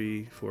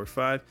 3, 4,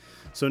 5.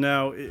 So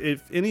now,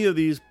 if any of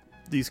these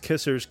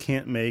kissers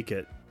can't make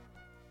it,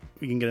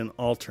 we can get an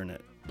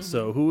alternate. Mm-hmm.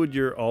 So who would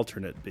your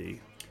alternate be?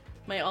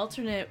 My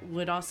alternate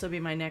would also be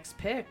my next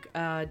pick,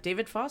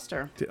 David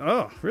Foster.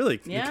 Oh, really?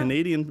 Yeah. The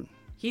Canadian.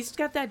 He's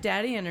got that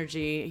daddy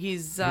energy.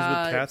 He's with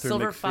Catherine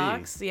Silver McPhee.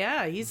 Fox.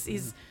 Yeah,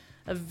 he's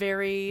a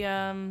very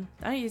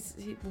he's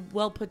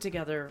well put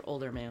together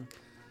older man.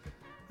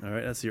 All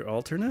right, that's your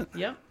alternate.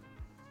 Yep.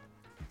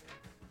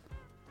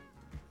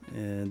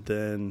 And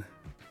then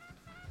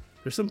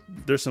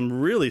there's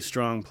some really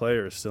strong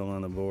players still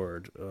on the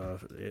board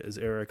as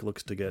Eric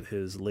looks to get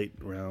his late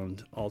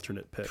round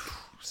alternate pick.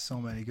 So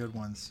many good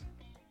ones.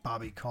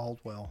 Bobby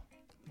Caldwell.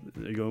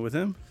 Are you going with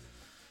him?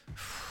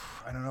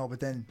 I don't know, but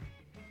then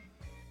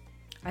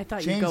I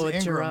thought James you'd go with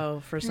Ingram. Giroux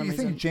for some you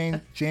reason.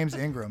 think James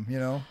Ingram, you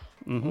know?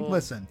 Mm-hmm.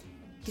 Listen,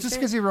 He's just very-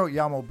 because he wrote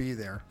Yamo Be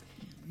There,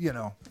 you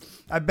know,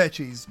 I bet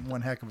you he's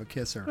one heck of a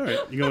kisser. All right,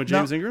 you going with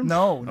James Ingram?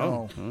 No, Oh,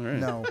 all right.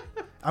 no.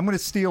 I'm going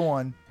to steal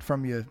one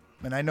from you,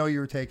 and I know you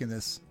were taking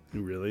this.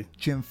 You really?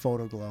 Jim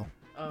Photoglow.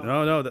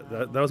 No,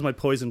 that was my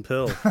poison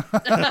pill.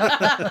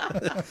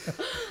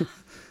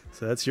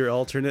 So that's your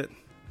alternate.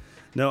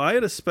 No, I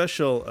had a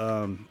special.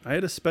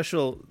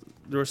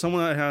 There was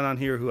someone I had on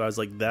here who I was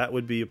like, that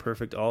would be a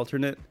perfect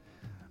alternate.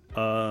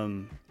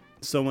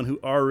 Someone who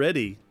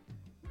already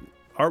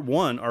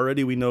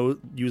we know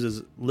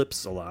uses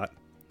lips a lot,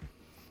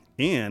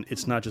 and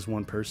it's not just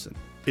one person.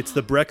 It's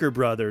the Brecker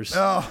brothers,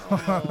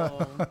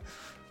 Oh.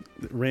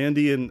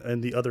 Randy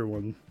and the other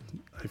one.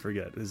 I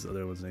forget his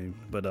other one's name,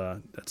 but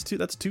that's two.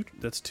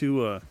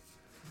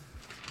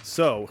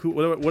 So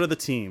what are the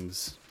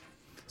teams?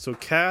 So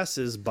Cass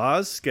is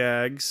Boz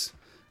Scaggs,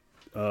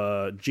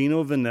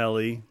 Gino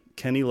Vanelli,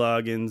 Kenny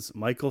Loggins,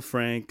 Michael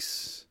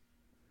Franks,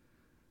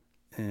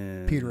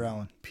 and Peter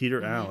Allen.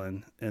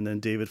 Allen, and then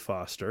David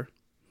Foster.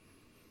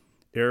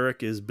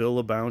 Eric is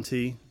Bill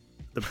LaBounty,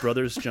 the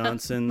Brothers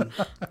Johnson,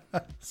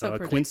 So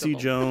Quincy predictable.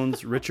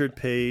 Jones, Richard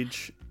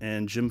Page,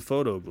 and Jim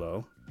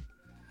Photoglow.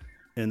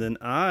 And then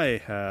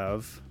I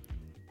have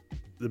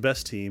the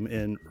best team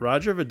in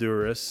Roger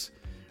Voudouris,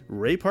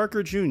 Ray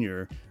Parker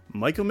Jr.,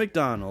 Michael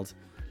McDonald,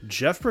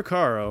 Jeff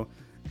Porcaro,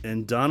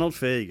 and Donald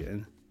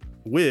Fagen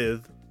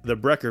with the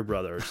Brecker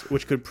Brothers,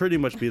 which could pretty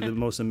much be the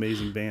most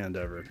amazing band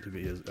ever to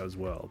be as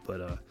well.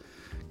 But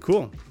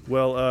cool.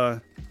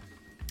 Well,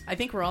 I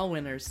think we're all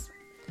winners.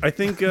 I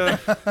think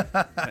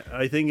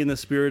I think in the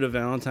spirit of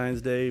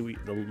Valentine's Day,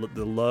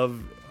 the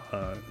love,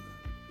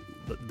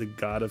 the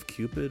god of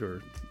Cupid,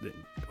 or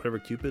whatever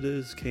Cupid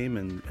is, came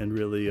and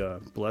really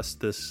blessed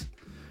this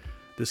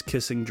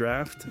kissing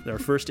draft, our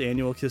first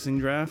annual kissing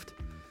draft.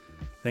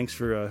 Thanks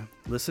for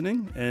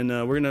listening, and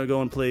we're gonna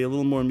go and play a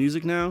little more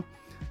music now,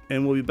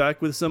 and we'll be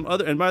back with some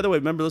other. And by the way,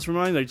 remember, let's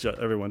remind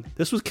everyone,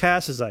 this was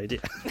Cass's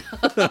idea.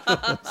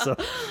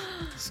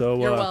 so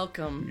You're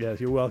welcome. Yeah,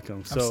 you're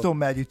welcome. So I'm still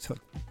mad you took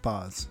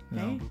Boz. You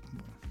know, Hey.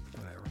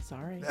 whatever.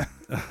 Sorry.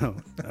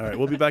 all right,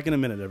 we'll be back in a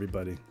minute,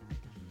 everybody.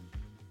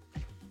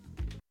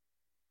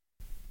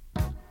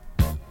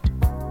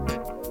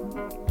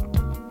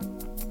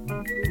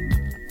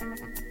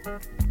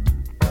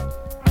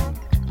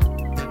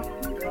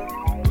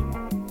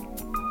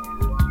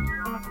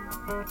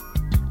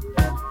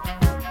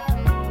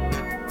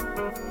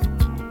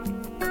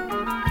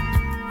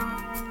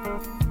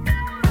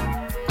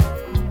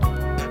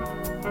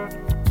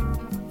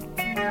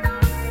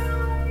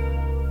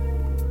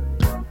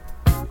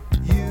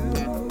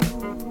 You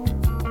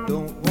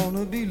don't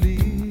wanna be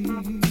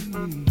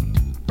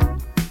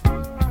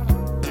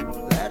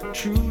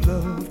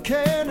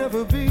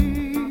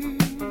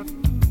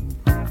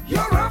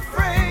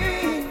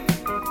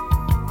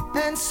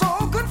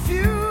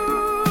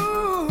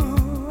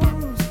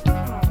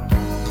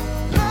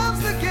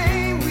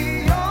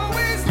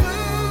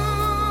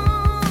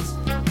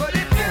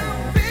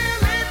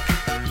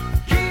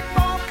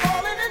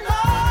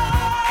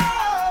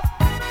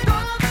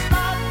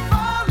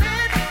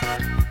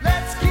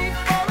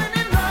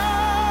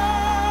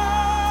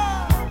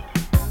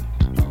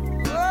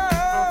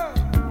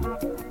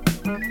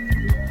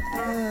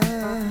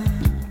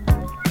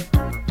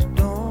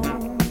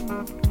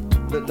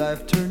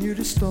life turn you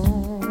to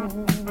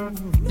stone.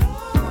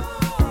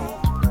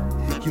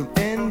 You'll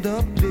end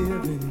up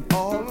living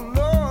all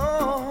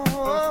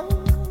alone.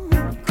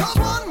 'Cause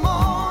one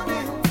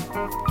morning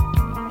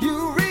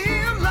you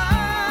realize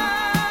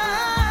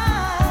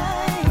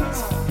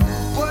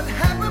what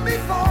happened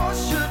before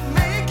should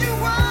make you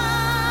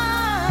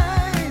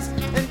wise.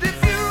 And if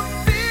you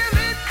feel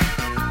it,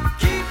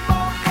 keep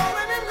on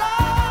falling in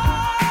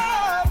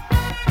love.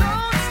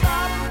 Don't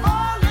stop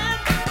falling.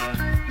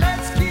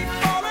 Let's keep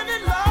falling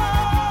in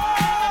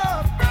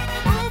love.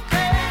 Oh,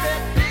 baby,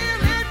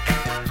 feel it.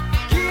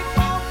 Keep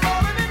on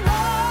falling in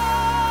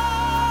love.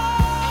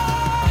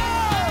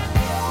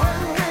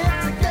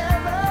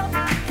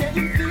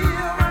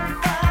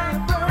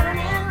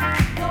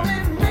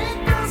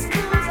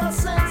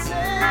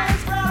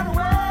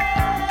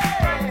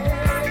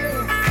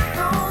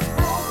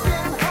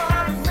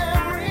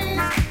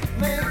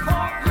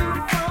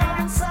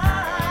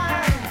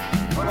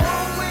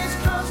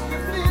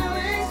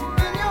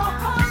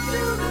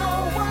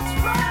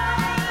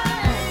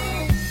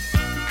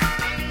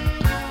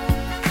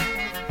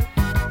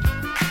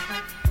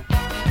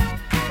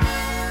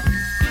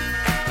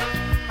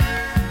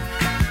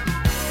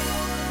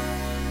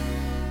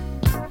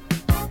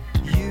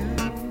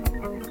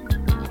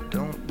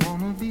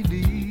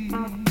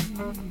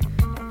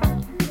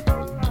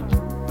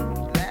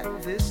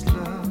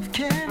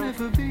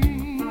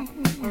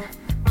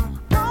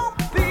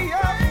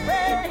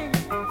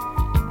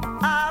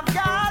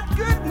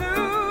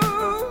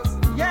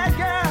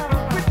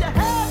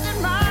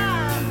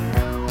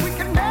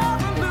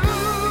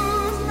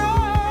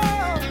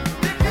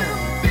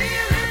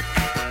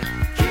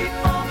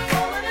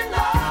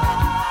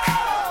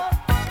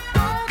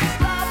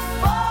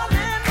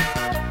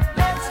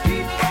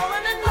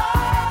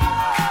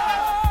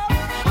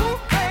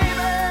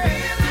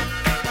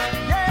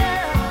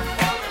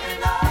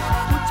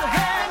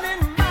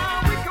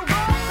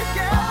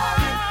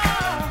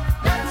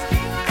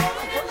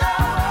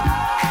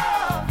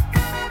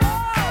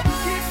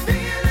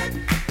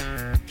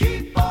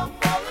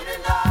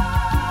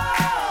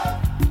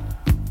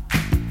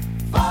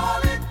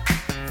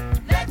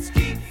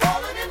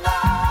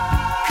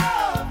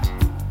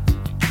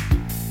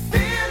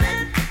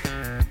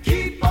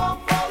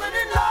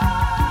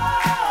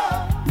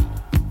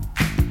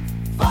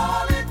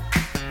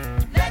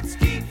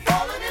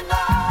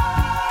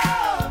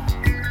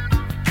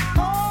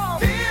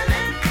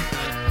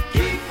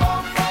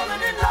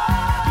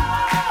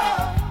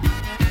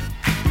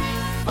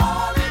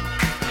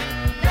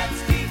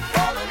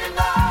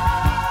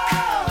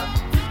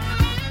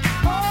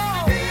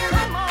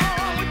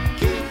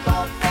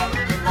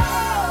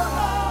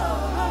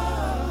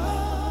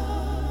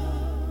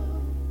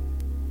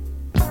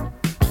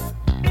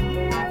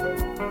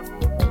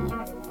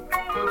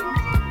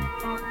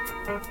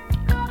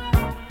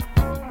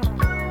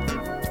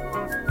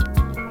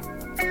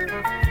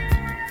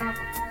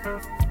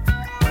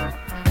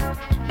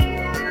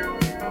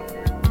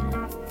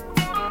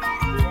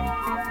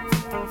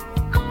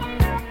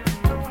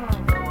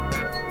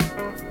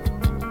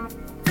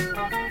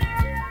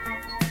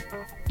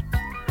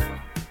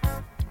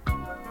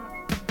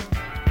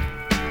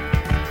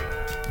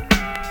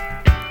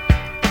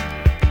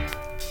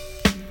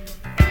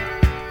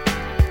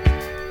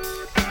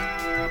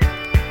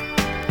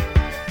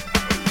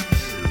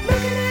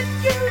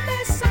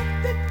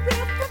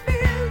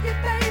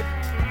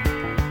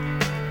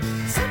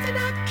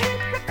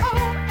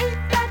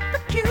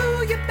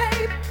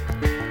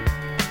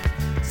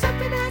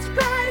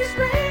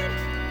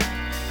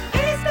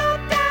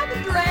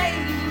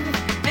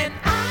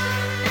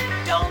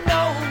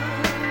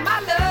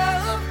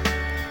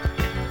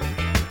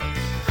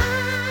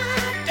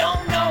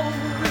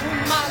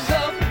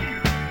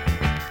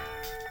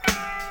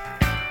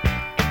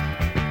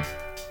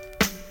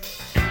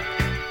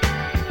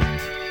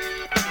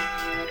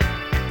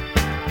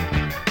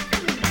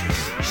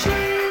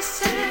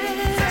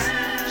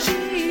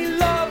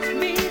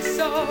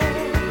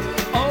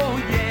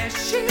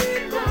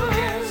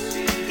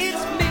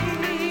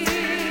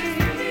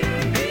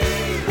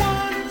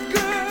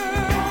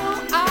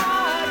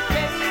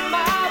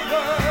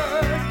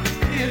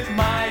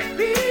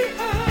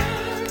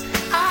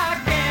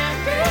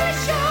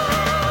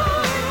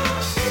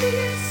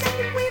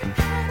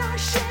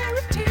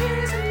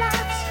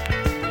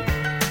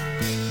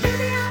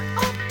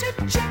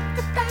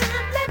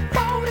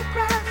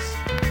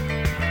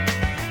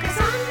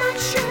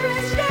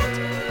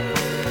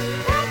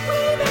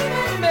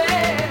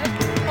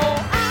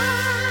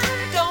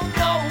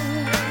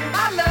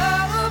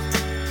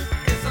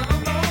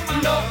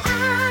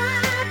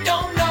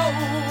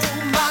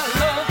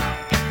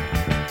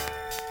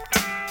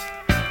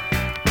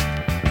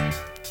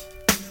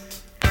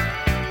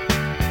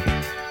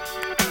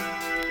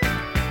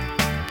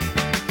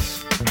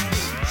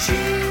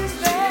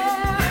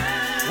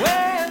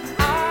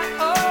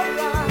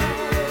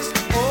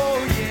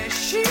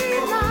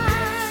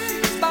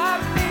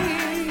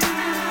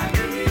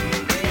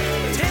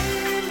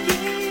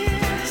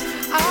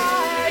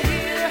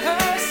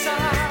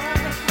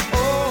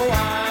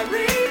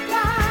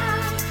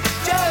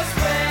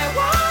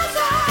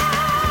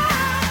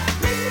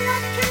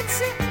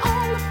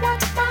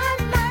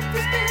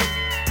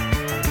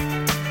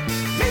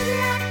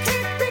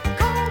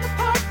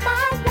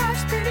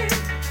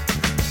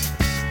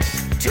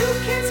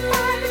 kids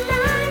by the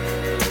night,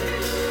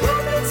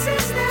 woman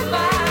since they're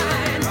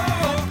mine.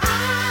 Oh, I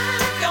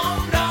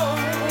don't know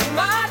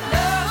my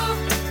love.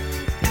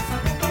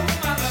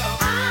 I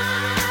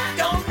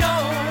don't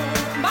know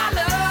my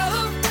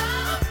love.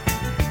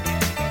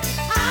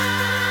 I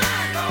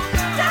don't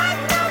know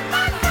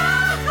my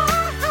love.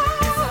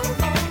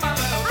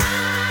 I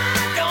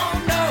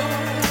don't know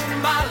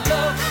my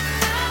love.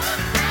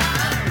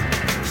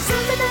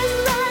 Summer nights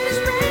light as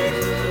rain,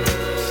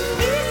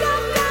 ease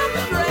up down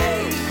the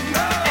drain,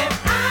 and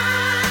I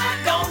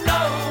don't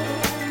know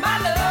my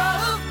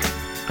love.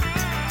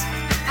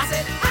 I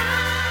said I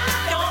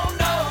don't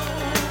know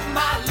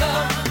my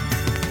love.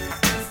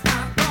 I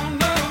don't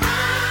know. I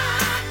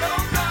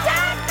don't know.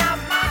 Take up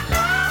my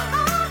love.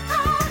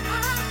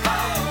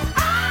 Oh, I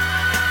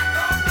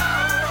don't know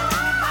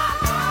my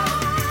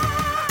love.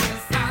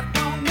 I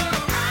don't know.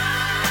 I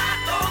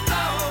don't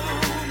know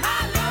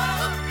my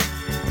love.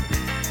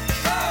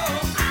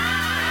 Oh, I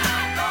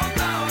don't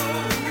know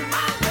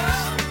my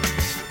love.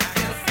 I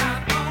guess I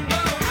don't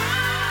know. I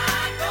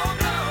don't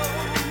know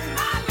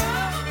my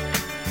love.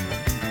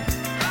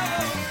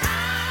 Oh, I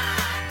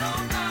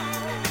don't know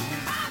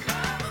my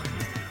love.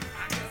 I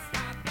guess I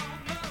don't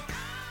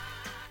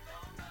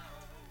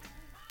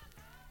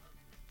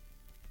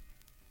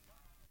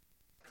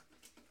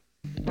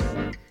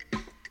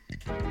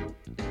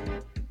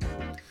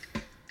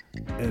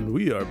know. And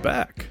we are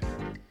back.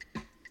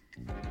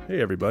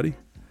 Hey, everybody.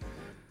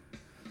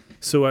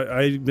 So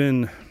I've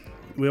been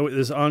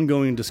this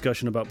ongoing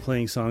discussion about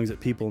playing songs that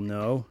people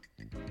know,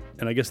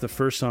 and I guess the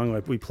first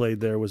song we played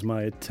there was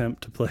my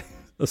attempt to play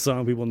a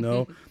song people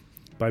know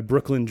by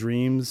Brooklyn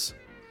Dreams,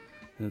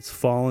 and it's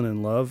 "Fallen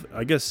in Love."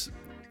 I guess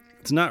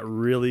it's not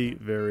really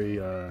very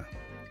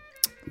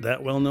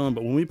that well known,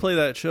 but when we play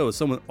that show,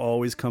 someone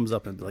always comes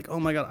up and be like, "Oh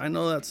my god, I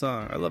know that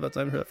song! I love that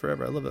song. I've heard that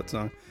forever. I love that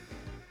song."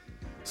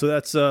 So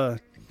that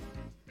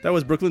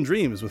was Brooklyn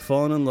Dreams with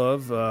 "Fallen in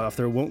Love" off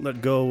their "Won't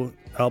Let Go"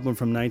 album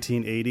from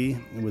 1980.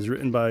 It was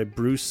written by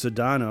Bruce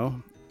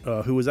Sedano,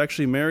 who was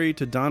actually married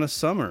to Donna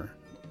Summer,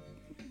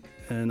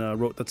 and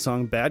wrote that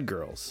song "Bad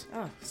Girls."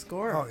 Oh,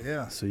 score. Oh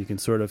yeah. So you can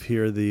sort of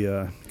hear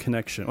the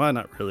connection. Well,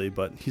 not really,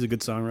 but he's a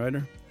good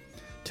songwriter,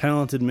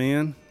 talented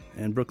man,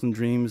 and Brooklyn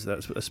Dreams,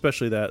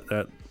 especially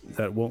that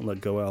 "Won't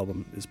Let Go"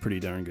 album, is pretty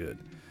darn good.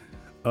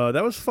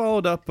 That was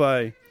followed up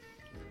by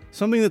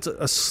something that's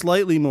a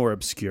slightly more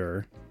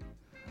obscure.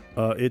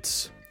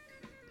 That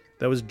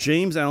was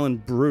James Allen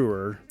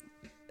Brewer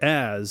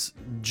as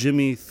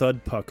Jimmy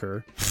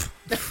Thudpucker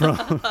from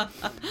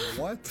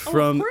What?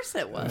 from of course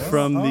it was.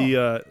 from the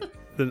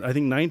I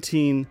think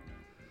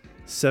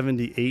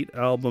 1978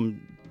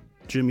 album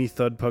Jimmy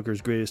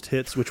Thudpucker's Greatest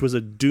Hits, which was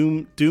a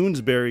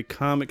Doonesbury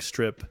comic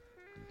strip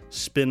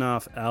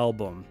spin-off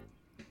album.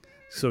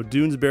 So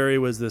Doonesbury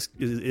was this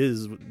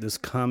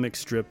comic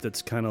strip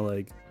that's kind of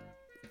like,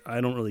 I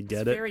don't really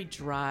get it. Very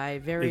dry,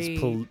 very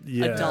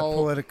yeah. adult.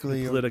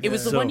 Politically. Political. It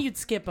was the So- one you'd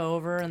skip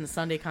over in the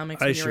Sunday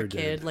comics I when you were sure a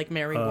kid, did. like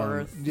Mary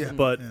Worth. yeah. and-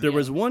 But there Yeah.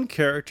 was one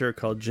character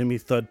called Jimmy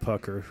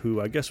Thudpucker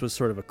who I guess was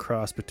sort of a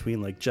cross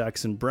between like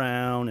Jackson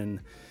Brown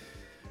and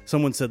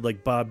someone said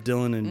like Bob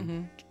Dylan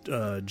and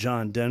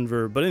John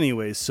Denver. But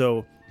anyways,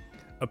 so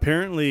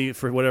apparently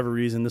for whatever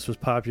reason this was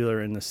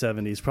popular in the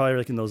 70s, probably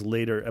like in those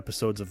later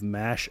episodes of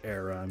MASH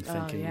era, I'm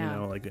thinking, yeah. you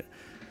know, like,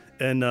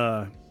 and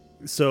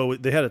so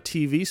they had a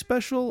TV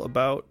special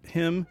about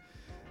him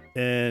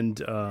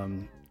and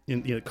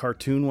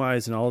cartoon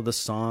wise and all of the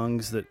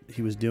songs that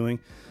he was doing.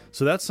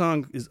 So that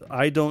song is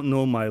 "I Don't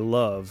Know My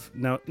Love."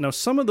 Now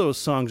some of those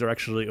songs are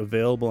actually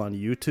available on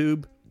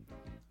YouTube.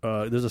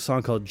 There's a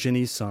song called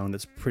Ginny's Song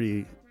that's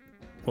pretty,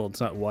 well,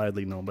 it's not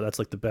widely known, but that's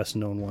like the best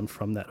known one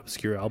from that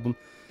obscure album.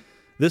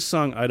 This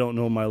song, "I Don't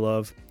Know My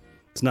Love,"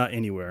 it's not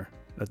anywhere.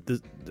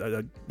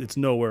 It's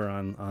nowhere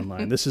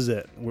online. This is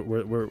it.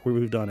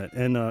 We've done it.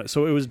 And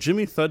so it was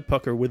Jimmy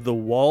Thudpucker with the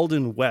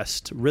Walden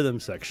West rhythm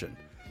section.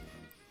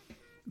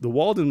 The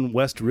Walden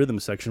West rhythm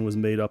section was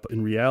made up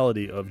in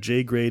reality of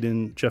Jay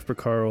Graydon, Jeff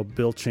Porcaro,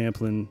 Bill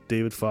Champlin,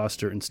 David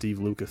Foster, and Steve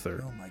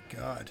Lukather. Oh my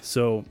God.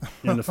 So,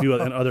 and a few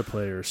and other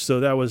players.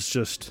 So that was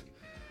just,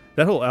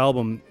 that whole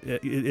album,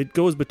 it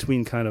goes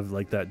between kind of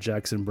like that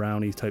Jackson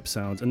Brownie type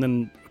sounds, and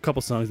then a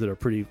couple songs that are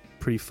pretty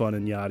fun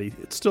and yachty.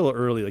 It's still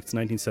early, like it's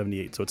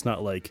 1978, so it's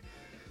not like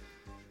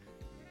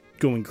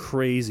going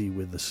crazy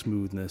with the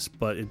smoothness,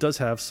 but it does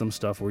have some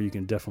stuff where you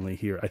can definitely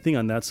hear. I think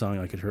on that song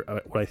I could hear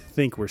what I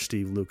think were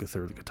Steve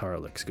Lukather guitar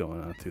licks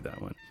going on through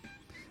that one.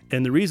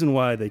 And the reason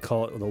why they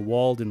call it the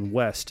Walden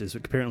West is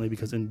apparently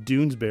because in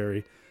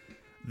Doonesbury,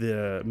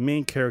 the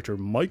main character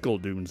Michael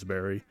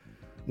Doonesbury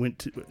went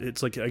to,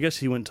 it's like, I guess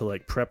he went to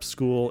like prep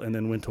school and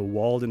then went to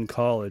Walden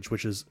College,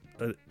 which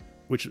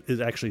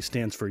actually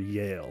stands for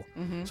Yale.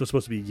 So it's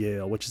supposed to be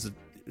Yale, which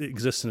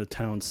exists in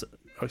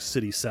a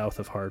city south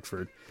of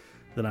Hartford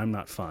that I'm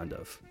not fond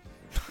of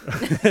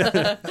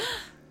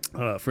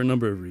for a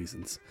number of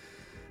reasons.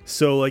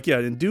 So like, yeah,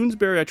 in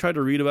Doonesbury, I tried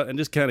to read about it and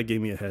just kind of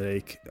gave me a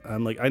headache.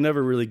 I'm like, I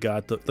never really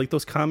got like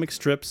those comic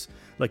strips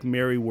like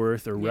Mary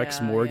Worth or Rex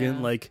Yeah, Morgan.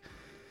 yeah. Like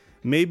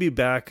maybe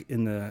back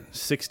in the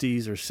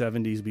 60s or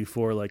 70s,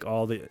 before like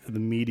all the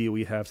media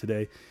we have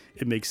today,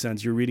 it makes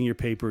sense. You're reading your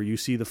paper, you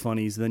see the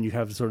funnies, then you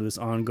have sort of this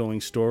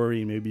ongoing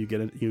story, and maybe you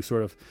get you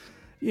sort of,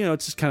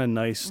 it's just kind of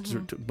nice.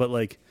 But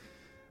like,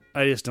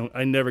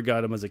 I never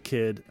got them as a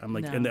kid. I'm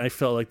like, and I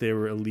felt like they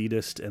were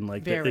elitist, and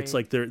like it's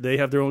like they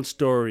have their own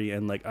story,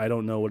 and like I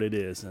don't know what it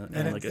is.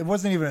 And like, it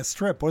wasn't even a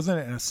strip, wasn't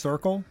it? In a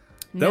circle.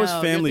 That was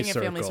Family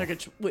Circle.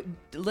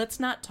 Let's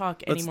not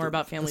talk anymore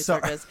about Family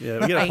Circus. Yeah,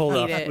 we gotta hold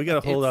off. We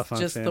gotta hold off on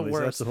just Families. The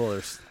worst. That's the whole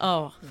other.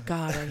 Oh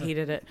God, I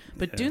hated it.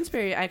 But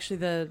Doonesbury, actually,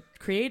 the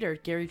creator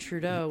Gary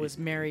Trudeau was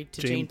married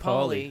to Jane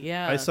Pauley.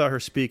 Yeah, I saw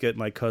her speak at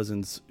my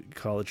cousin's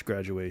college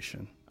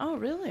graduation. Oh,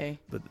 really?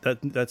 But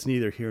that's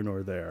neither here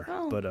nor there.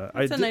 Oh, but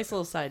it's a nice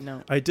little side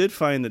note. I did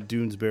find that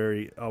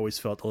Doonesbury always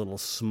felt a little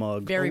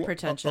smug, very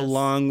pretentious,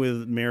 along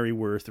with Mary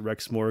Worth,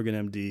 Rex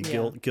Morgan,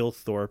 MD, Gil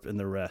Thorpe, and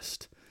the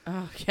rest.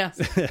 Oh yes,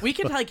 we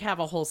could like have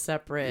a whole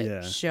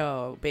separate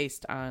show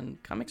based on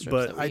comic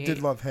strips. But I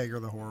did love Hager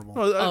the Horrible.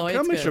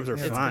 Comic strips are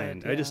fine.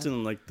 Good, I just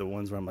didn't like the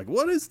ones where I'm like,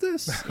 "What is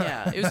this?"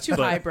 Yeah, it was too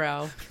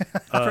highbrow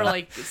for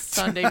like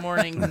Sunday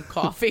morning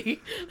coffee.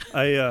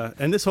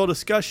 And this whole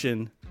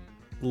discussion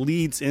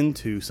leads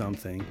into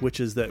something,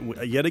 which is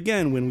that yet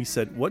again, when we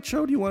said, "What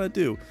show do you want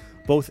to do?"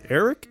 both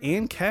Eric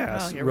and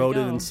Cass wrote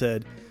it and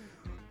said,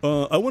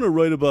 I want to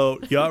write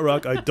about yacht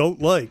rock I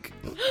don't like.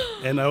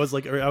 And I was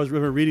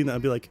remember reading that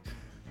and be like,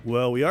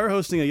 well, we are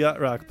hosting a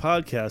yacht rock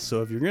podcast,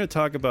 so if you're going to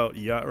talk about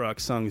yacht rock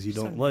songs you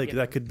don't like,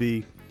 that could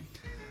be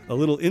a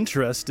little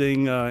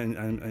interesting.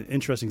 And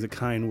interesting is a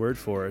kind word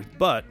for it.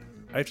 But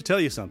I have to tell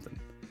you something.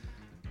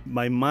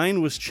 My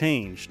mind was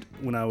changed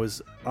when I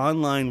was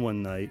online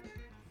one night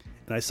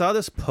and I saw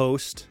this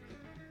post,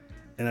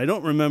 and I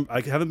don't remember,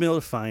 I haven't been able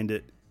to find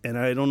it. And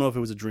I don't know if it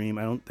was a dream.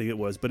 I don't think it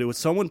was. But it was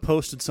someone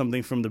posted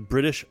something from the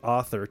British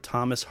author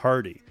Thomas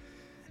Hardy.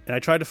 And I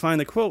tried to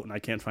find the quote, and I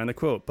can't find the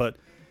quote. But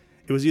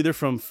it was either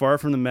from Far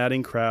From the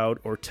Madding Crowd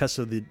or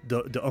Tessa de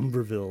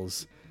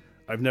Umbervilles.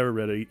 I've never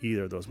read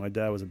either of those. My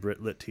dad was a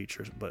Brit Lit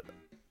teacher. But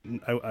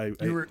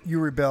you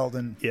rebelled.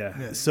 And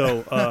yeah.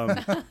 So,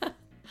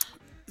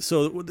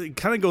 so it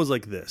kind of goes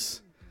like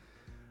this.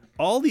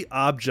 All the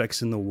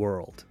objects in the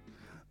world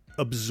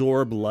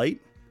absorb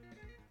light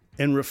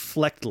and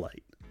reflect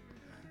light.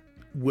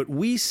 What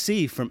we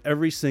see from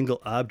every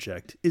single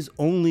object is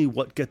only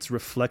what gets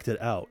reflected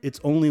out. It's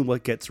only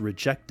what gets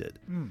rejected.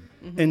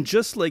 Mm-hmm. And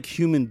just like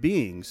human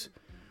beings,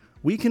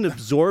 we can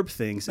absorb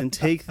things and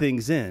take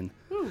things in,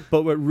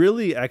 but what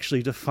really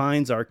actually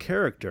defines our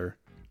character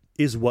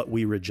is what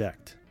we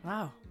reject.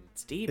 Wow,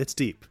 it's deep. It's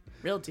deep.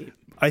 Real deep.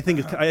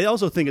 I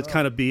also think it's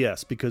kind of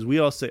BS, because we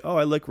all say, oh,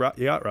 I like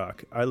yacht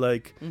rock. I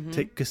like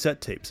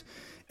cassette tapes.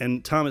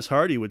 And Thomas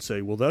Hardy would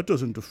say, well, that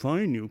doesn't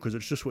define you because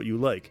it's just what you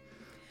like.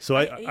 So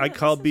I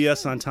call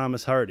BS on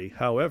Thomas Hardy.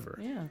 However,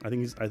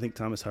 I think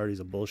Thomas Hardy's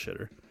a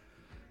bullshitter.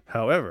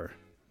 However,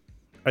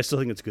 I still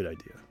think it's a good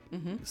idea.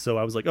 Mm-hmm. So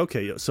I was like,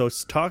 okay, so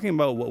it's talking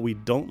about what we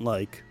don't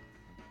like.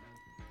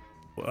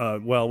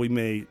 Well, we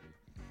may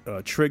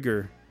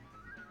trigger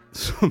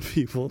some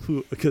people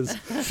because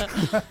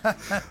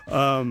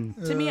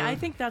to me, I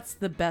think that's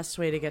the best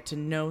way to get to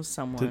know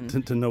someone,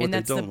 to know what and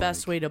that's they don't the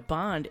best like. way to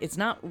bond. It's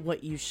not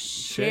what you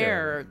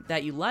share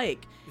that you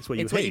like; it's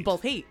what you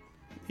both hate.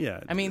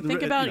 Yeah, I mean,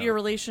 think about your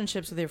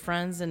relationships with your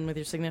friends and with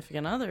your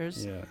significant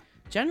others. Yeah,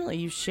 generally,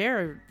 you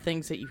share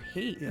things that you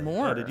hate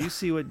more. Yeah, did you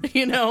see what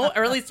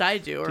or at least I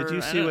do. Did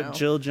you see what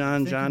Jill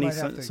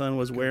Johnny's son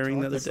was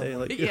wearing the other day?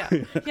 Like, yeah.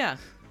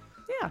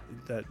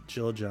 That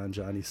Jill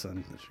Johnny's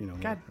son,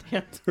 God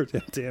damn,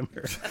 damn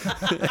her.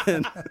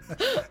 And,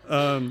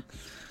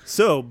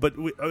 but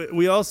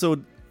we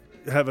also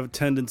have a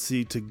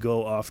tendency to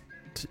go off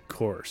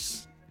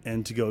course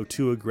and to go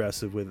too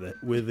aggressive with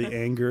the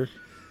anger.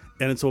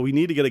 And so we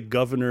need to get a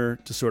governor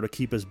to sort of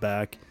keep us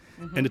back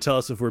and to tell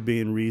us if we're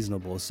being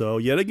reasonable. So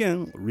yet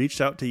again,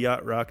 reached out to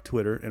Yacht Rock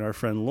Twitter, and our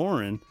friend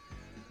Lauren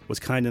was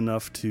kind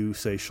enough to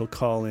say she'll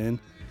call in,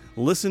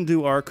 listen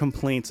to our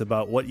complaints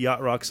about what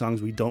Yacht Rock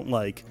songs we don't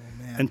like,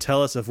 and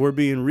tell us if we're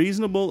being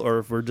reasonable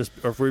or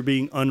if we're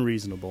being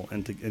unreasonable,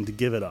 and to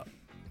give it up.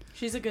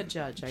 She's a good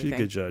judge. She's a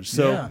good judge.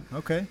 So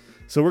okay.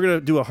 So we're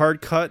gonna do a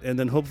hard cut, and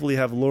then hopefully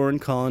have Lauren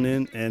calling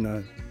in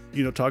and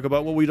talk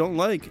about what we don't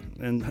like.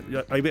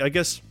 And I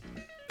guess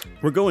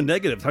we're going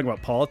negative, talking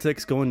about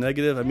politics, going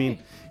negative. I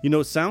mean,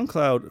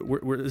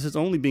 SoundCloud, this is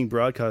only being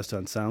broadcast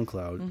on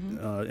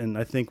SoundCloud, and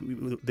I think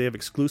they have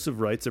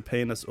exclusive rights. They're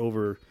paying us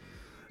over,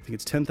 I think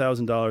it's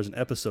 $10,000 an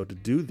episode to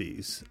do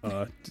these.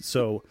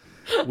 So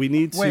we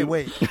need to...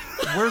 Wait.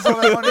 Where's all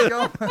that money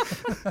go?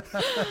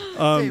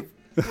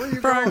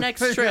 For our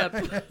next trip.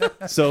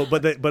 So,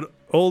 but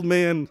old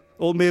man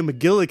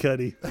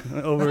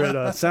McGillicuddy over at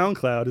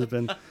SoundCloud has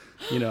been...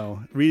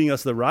 reading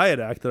us the riot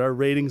act that our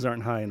ratings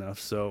aren't high enough.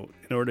 So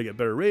in order to get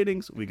better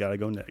ratings, we got to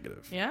go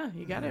negative. Yeah,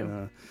 you got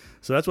to.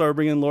 So that's why we're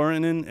bringing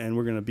Lauren in, and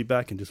we're going to be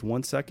back in just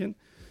 1 second,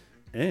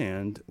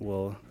 and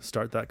we'll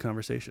start that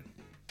conversation.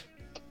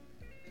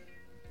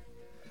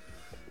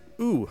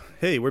 Ooh,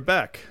 hey, we're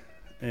back.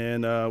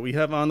 And we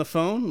have on the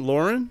phone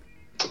Lauren.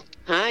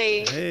 Hi.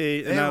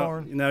 Hey, Hey, now,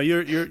 Lauren. now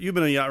you've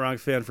been a Yacht Rock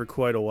fan for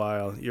quite a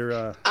while.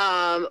 You're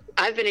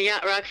I've been a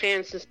yacht rock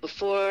fan since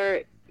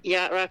before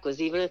yacht rock was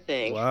even a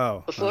thing.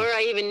 wow. Before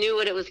I even knew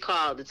what it was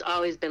called. It's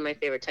always been my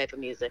favorite type of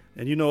music.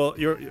 And you know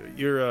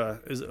you're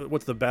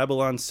what's the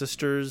Babylon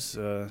Sisters?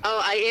 Oh,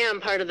 I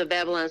am part of the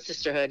Babylon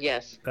Sisterhood,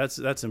 yes.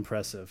 That's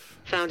impressive.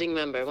 Founding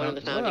member, one of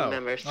the founding Wow.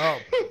 members. Oh,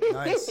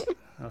 nice.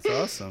 That's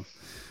awesome.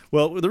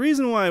 Well, the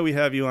reason why we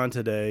have you on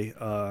today,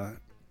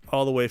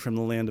 all the way from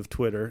the land of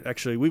Twitter.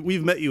 Actually,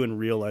 we've met you in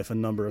real life a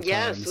number of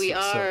Yes, times. we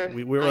are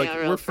So we're like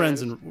IRL we're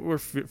friends friends. and we're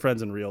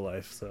friends in real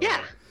life. So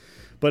Yeah.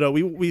 But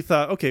we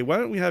thought, okay, why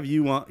don't we have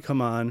you come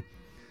on?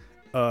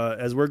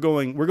 As we're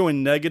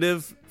going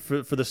negative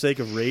for the sake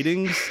of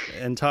ratings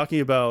and talking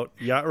about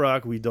yacht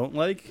rock we don't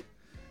like.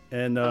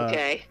 And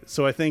Okay.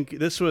 so I think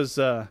this was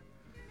to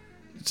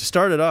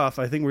start it off.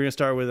 I think we're gonna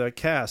start with a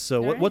Cass.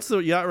 So All right. what's the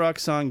yacht rock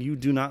song you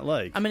do not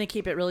like? I'm going to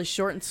keep it really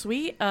short and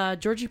sweet.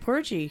 Georgie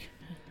Porgy.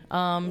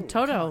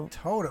 Toto.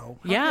 Toto.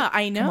 Yeah,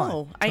 I Come know.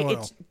 on, Toto.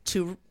 It's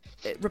too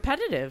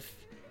repetitive.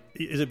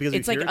 Is it because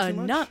It's you like hear it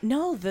too much?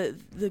 no,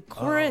 the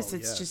chorus. Oh,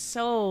 it's yeah. just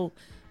so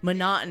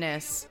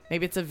monotonous.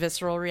 Maybe it's a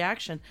visceral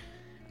reaction.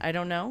 I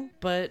don't know,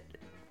 but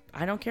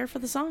I don't care for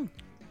the song.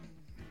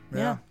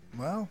 Yeah.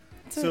 Well,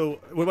 So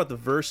what about the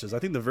verses? I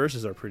think the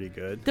verses are pretty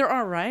good. They're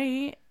all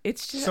right.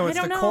 It's just so I it's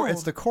don't the know.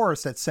 it's the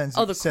chorus that sends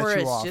oh, the sets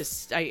chorus you off.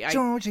 just I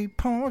Georgie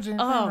Porgy.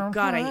 oh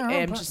god, I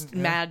am just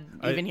Yeah. mad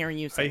even hearing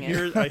you I sing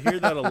hear it. I hear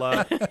that a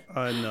lot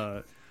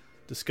on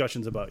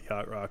discussions about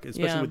yacht rock,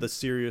 especially Yeah. with the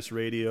Sirius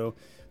radio.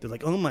 They're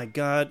like, "Oh my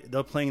god,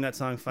 they're playing that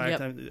song 5 Yep.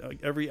 times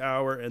every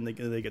hour," and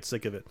they get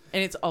sick of it.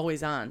 And it's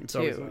always on It's too.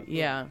 always on.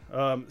 Yeah.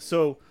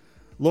 So,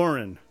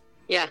 Lauren,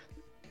 Yeah.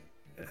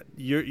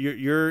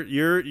 you're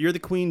the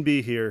queen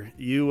bee here.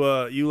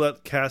 You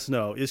let Cass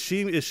know. Is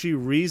she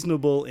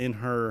reasonable in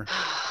her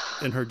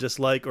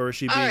dislike, or is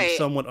she being All right.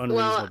 somewhat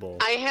unreasonable?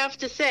 Well, I have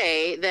to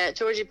say that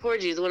Georgie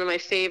Porgy is one of my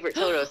favorite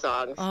Toto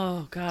songs.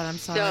 Oh god, I'm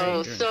So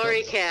sorry.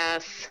 sorry,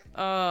 Cass.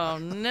 Oh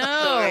no.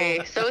 Sorry.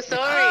 So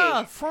sorry.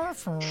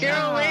 Oh,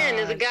 Carol Lynn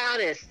is a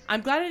goddess.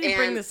 I'm glad I didn't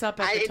bring And this up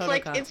at the it's Toto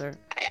like, concert.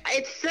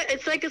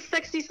 It's like a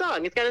sexy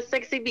song. It's got a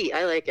sexy beat.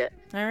 I like it.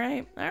 All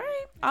right.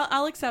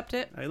 I'll accept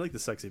it. I like the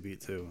sexy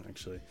beat too,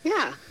 actually.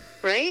 Yeah.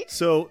 Right?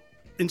 So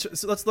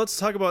let's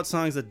talk about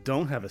songs that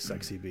don't have a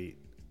sexy beat,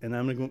 and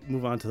I'm gonna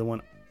move on to the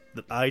one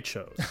that I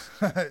chose.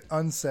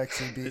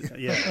 Unsexy beat.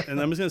 Yeah, and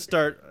I'm just gonna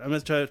start. I'm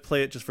gonna try to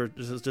play it just for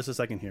just a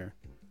second here.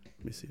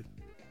 Let me see.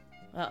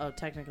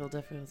 Technical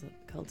difficulties.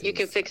 You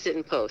can fix it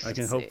in post. I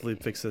can see. hopefully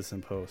fix this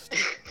in post.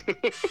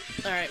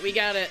 All right, we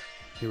got it.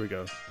 Here we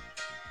go.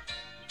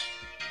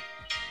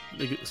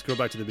 Let's go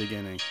back to the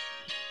beginning.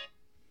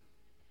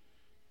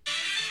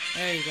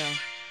 There you go.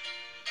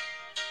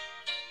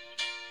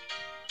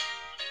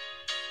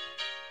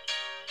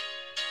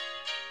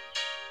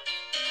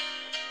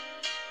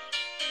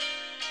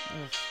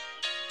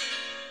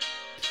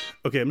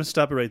 Okay, I'm gonna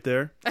stop it right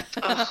there.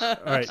 All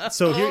right,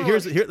 so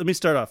here's let me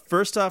start off.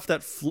 First off,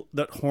 that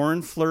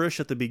horn flourish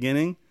at the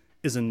beginning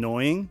is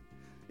annoying.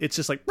 It's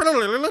just like,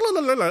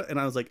 and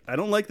I was like, I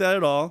don't like that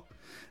at all.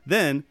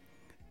 Then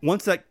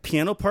once that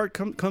piano part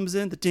comes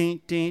in, the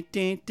ding ding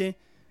ding ding,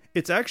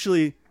 it's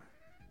actually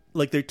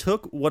like they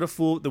took the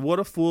What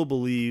a Fool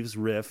Believes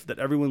riff that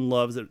everyone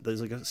loves, that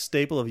there's like a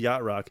staple of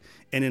yacht rock,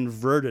 and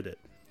inverted it.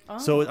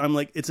 So I'm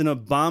like, it's an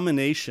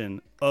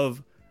abomination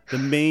of the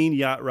main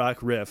yacht rock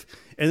riff,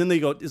 and then they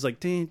go, it's like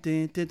ding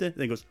ding ding ding,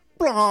 and it goes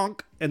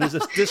bronk, and there's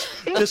this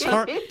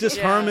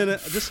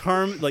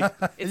harm like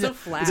It's so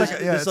flat. It's like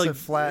it's a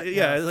flat.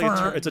 yeah, it's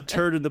like it's a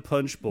turd in the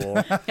punch bowl.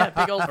 yeah,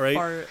 big old Right.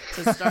 fart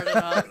to start it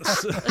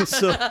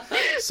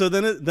off. so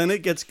then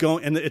it gets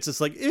going, and it's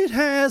just like it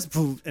has,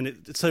 and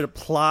it sort of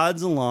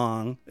plods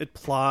along. It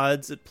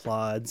plods,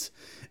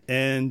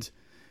 and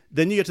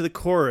then you get to the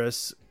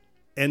chorus,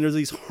 and there's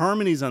these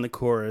harmonies on the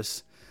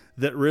chorus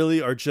that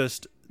really are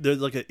just, there's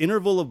like an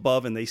interval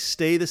above, and they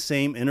stay the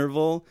same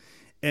interval.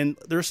 And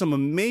there's some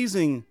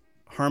amazing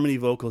harmony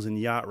vocals in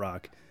yacht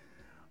rock.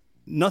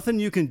 Nothing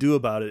You Can Do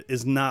About It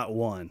is not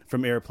one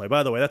from Airplay.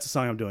 By the way, that's the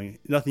song I'm doing.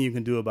 Nothing You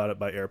Can Do About It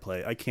by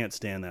Airplay. I can't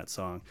stand that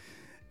song.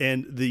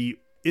 And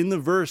in the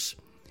verse,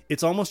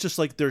 it's almost just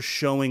like they're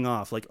showing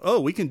off. Like, oh,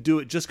 we can do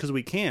it just because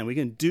we can. We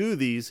can do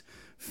these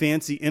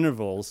fancy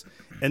intervals.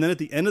 And then at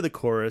the end of the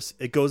chorus,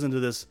 it goes into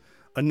this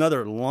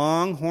another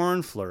long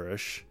horn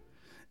flourish.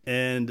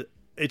 And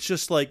it's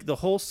just like the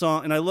whole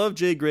song. And I love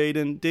Jay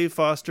Graydon. Dave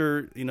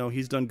Foster,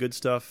 he's done good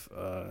stuff.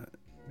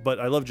 But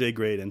I love Jay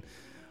Graydon.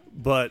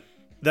 But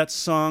that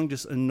song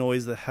just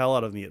annoys the hell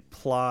out of me. It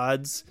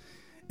plods.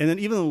 And then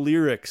even the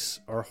lyrics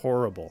are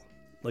horrible.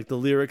 Like, the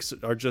lyrics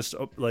are just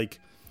like,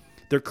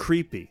 they're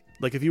creepy.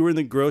 Like, if you were in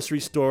the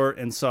grocery store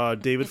and saw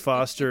David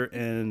Foster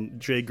and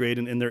Jay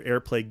Graydon in their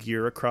Airplay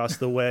gear across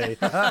the way,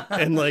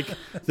 and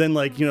then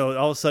all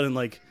of a sudden,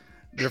 like,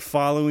 they're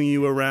following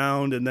you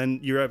around, and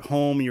then you're at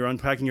home and you're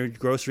unpacking your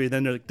grocery, and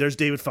then there's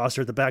David Foster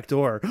at the back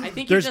door. I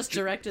think you just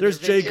directed There's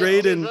the Jay video.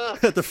 Graydon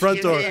at the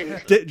front Give door.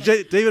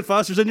 in. David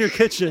Foster's in your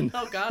kitchen.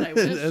 Oh God, I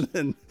wish.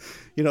 And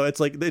it's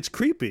like it's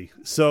creepy.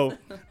 So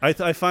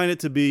I find it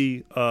to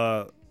be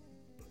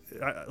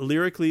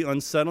lyrically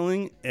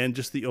unsettling, and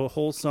just the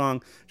whole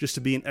song just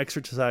to be an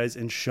exercise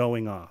in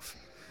showing off.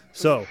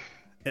 So,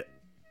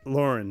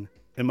 Lauren,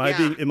 am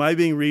I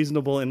being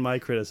reasonable in my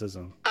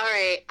criticism? All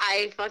right,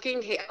 I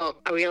fucking hate. Oh,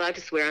 are we allowed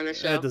to swear on this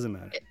show? It doesn't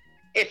matter.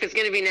 If it's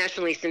going to be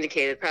nationally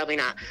syndicated, probably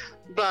not.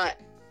 But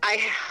I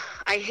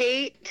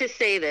hate to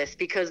say this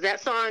because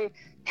that song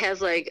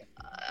has like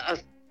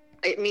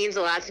it means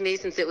a lot to me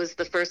since it was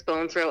the first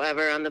bone throw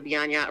ever on the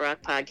Beyond Yacht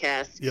Rock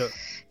podcast. Yeah.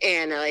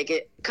 And like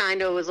it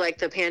kind of was like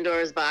the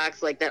Pandora's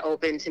box, like that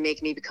opened to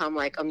make me become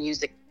like a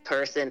music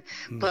person.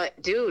 But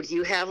dude,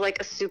 you have like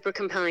a super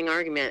compelling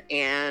argument,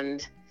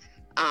 and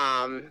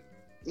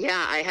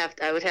yeah,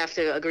 I would have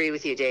to agree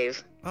with you,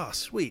 Dave. Oh,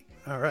 sweet.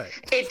 All right.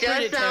 It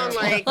does sound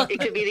like it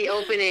could be the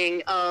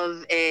opening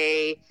of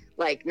a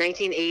like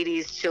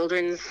 1980s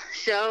children's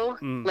show,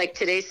 like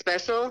Today's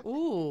Special.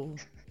 Ooh.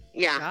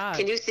 Yeah. God.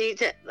 Can you see?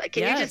 Can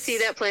you just see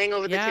that playing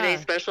over the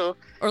Today's Special?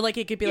 Or like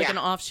it could be like an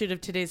offshoot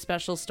of Today's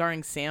Special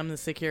starring Sam the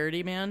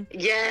security man.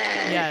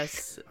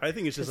 Yes. I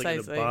think it's just like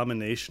an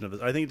abomination of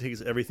it. I think it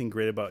takes everything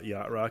great about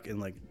yacht rock and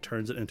like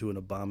turns it into an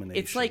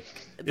abomination. It's like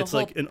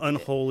like an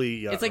unholy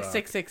yacht It's like rock.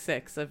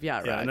 666 of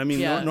yacht rock. Yeah, and I mean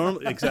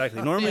normally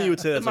exactly. Normally you would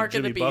say that's like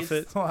Jimmy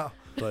Buffett. Wow.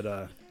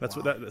 But that's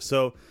what that is.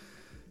 So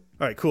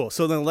all right, cool.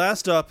 So then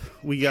last up,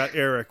 we got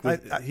Eric.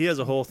 He has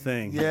a whole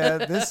thing. Yeah,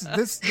 this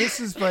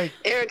is like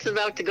Eric's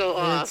about to go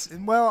off.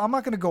 Well, I'm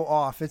not going to go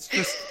off. It's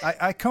just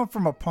I come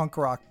from a punk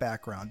rock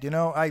background.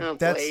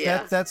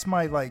 That's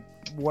my like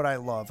what I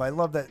love. I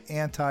love that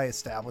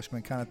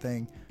anti-establishment kind of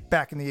thing.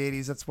 Back in the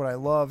 80s, that's what I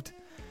loved.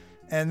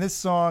 And this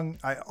song,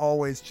 I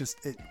always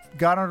it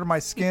got under my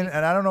skin.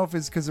 And I don't know if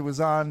it's because it was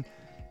on.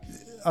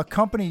 A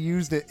company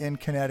used it in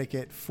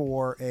Connecticut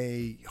for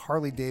a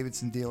Harley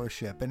Davidson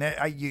dealership,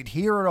 and you'd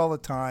hear it all the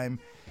time,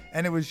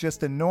 and it was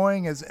just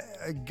annoying as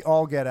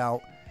all get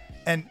out.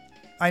 And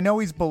I know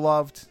he's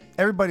beloved;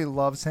 everybody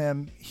loves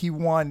him. He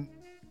won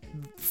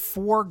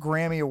 4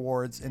 Grammy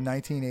Awards in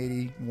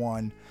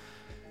 1981,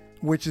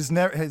 which is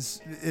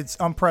it's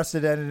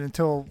unprecedented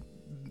until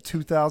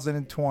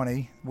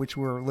 2020, which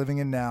we're living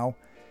in now.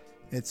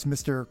 It's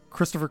Mr.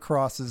 Christopher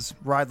Cross's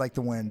 "Ride Like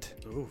the Wind."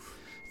 Oof.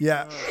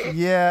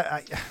 Yeah.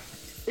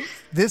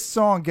 This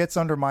song gets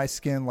under my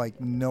skin like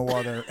no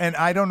other, and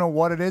I don't know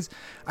what it is.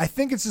 I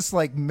think it's just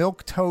like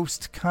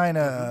milquetoast kind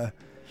of,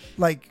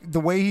 like the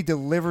way he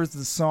delivers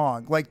the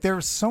song. Like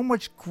there's so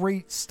much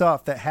great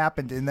stuff that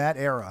happened in that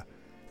era.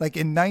 Like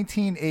in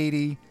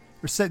 1980,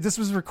 this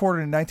was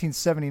recorded in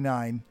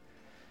 1979.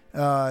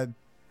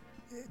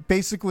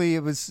 Basically,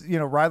 it was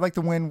 "Ride Like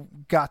the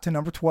Wind" got to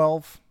number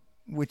 12,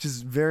 which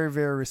is very,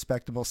 very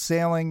respectable.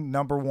 "Sailing"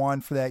 number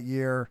 1 for that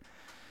year.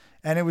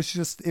 And it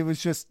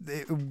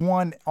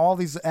won all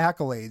these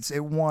accolades.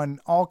 It won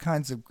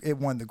it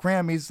won the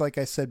Grammys, like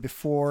I said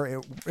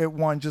before. It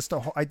won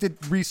I did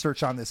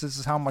research on this. This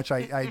is how much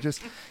I'm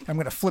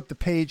going to flip the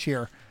page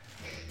here.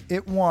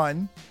 It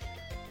won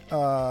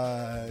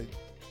the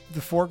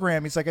 4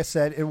 Grammys, like I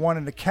said. It won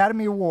an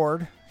Academy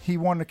Award. He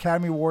won an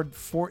Academy Award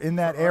in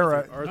that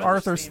era.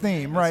 Arthur's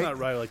theme, right? It's not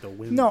 "Ride Like the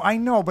Wind." No, I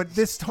know, but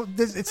this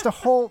it's the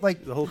whole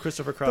like the whole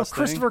Christopher Cross thing.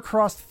 Christopher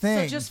Cross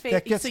thing.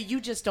 So you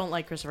just don't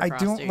like Christopher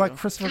Cross? I don't like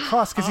Christopher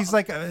Cross because he's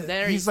like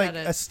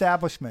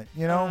establishment.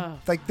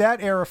 Like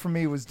that era for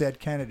me was Dead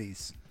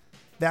Kennedys.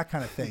 That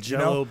kind of thing.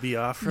 Jello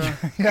Biafra.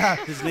 Yeah.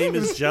 His name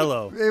is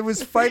Jello. It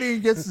was fighting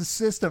against the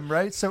system,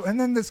 right? So, and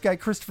then this guy,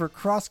 Christopher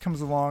Cross, comes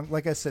along.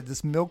 Like I said,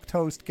 this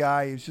milquetoast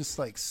guy is just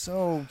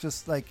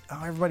like,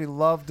 everybody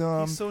loved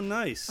him. He's so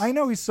nice. I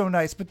know he's so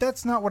nice, but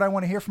that's not what I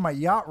want to hear from my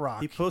yacht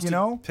rock. He posted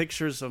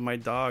pictures of my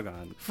dog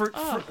on.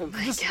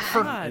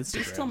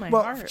 Just still my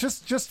heart.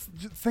 Just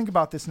think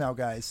about this now,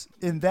 guys.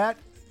 In that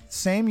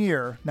same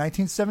year,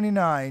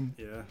 1979.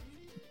 Yeah.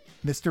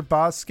 Mr.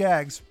 Boz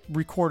Scaggs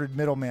recorded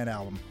Middleman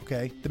album,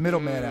 okay? The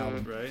Middleman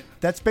album. Right.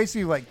 That's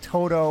basically like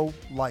Toto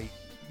light,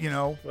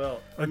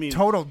 Well, I mean,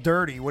 Toto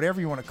dirty, whatever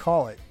you want to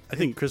call it. I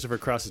think Christopher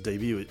Cross's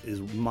debut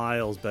is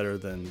miles better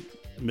than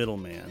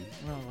Middleman.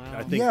 Oh, wow.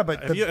 I think, yeah,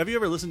 but have you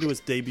ever listened to his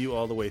debut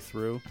all the way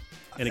through?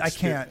 I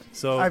can't.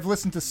 So I've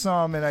listened to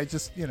some, and I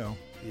just,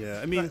 Yeah,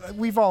 I mean,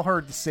 we've all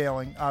heard the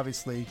Sailing,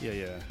 obviously.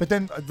 Yeah. But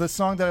then the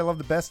song that I love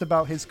the best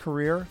about his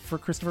career for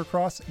Christopher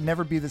Cross,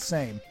 "Never Be the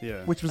Same."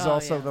 Yeah. Which was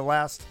also the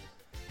last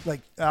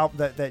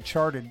album that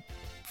charted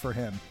for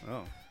him.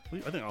 Oh, I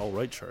think All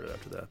Right charted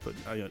after that, but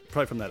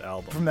probably from that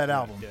album. From that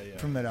album. Yeah.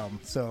 From that album.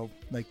 So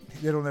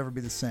it'll never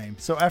be the same.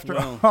 So after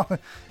all,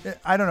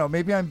 I don't know.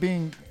 Maybe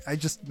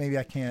maybe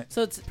I can't.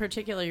 So it's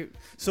particularly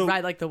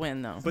 "Ride Like the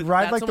Wind" though. But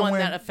 "Ride that's Like the the one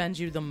Wind" that offends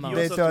you the most.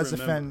 It does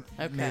offend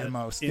me the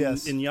most.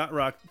 Yes. In yacht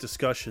rock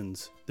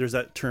discussions, there's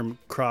that term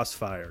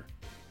crossfire,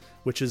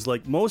 which is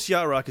like most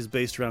yacht rock is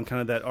based around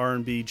kind of that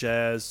R&B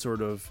jazz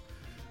sort of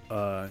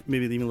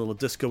maybe even a little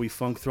disco-y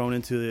funk thrown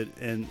into it,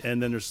 and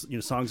then there's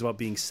songs about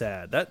being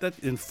sad. That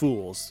in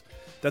Fools,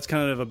 that's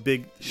kind of a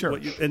big sure.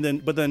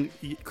 But then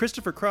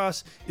Christopher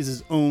Cross is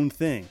his own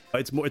thing.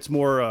 It's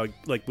more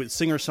like with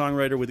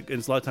singer-songwriter and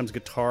it's a lot of times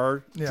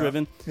guitar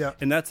driven. Yeah.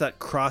 And that's that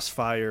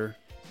Crossfire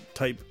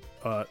type,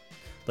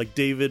 like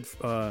David.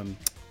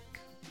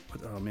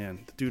 Oh man,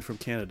 the dude from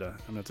Canada.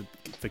 I'm gonna have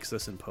to fix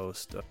this in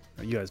post.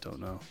 You guys don't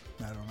know.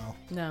 I don't know.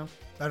 No.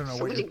 I don't know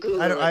Somebody what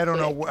Google I don't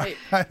it know. quick.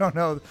 I don't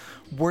know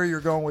where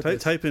you're going with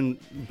this. Type in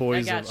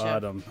Boys I of gotcha.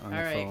 Autumn on All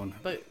the right. phone.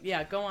 But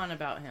yeah, go on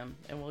about him,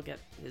 and we'll get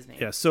his name.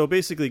 Yeah, so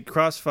basically,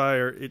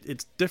 Crossfire,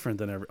 it's different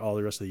than all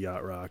the rest of the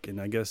yacht rock, and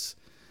I guess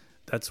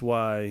that's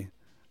why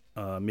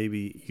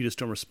maybe you just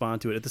don't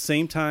respond to it. At the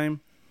same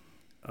time,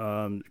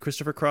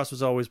 Christopher Cross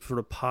was always sort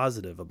of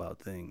positive about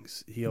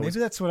things. Maybe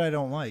that's what I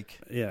don't like.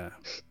 Yeah.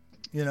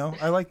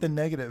 I like the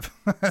negative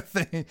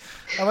thing.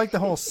 I like the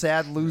whole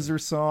sad loser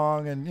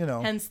song, and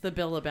Hence the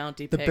Bill of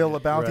Bounty. the pick. Bill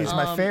of Bounty is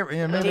Right. my favorite.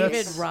 Maybe David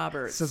that's-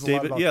 Roberts. says a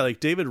lot about Like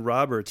David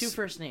Roberts. 2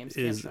 first names.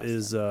 is Can't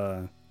trust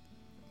him.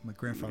 my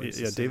grandfather. used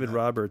to say David that.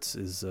 Roberts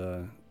is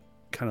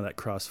kind of that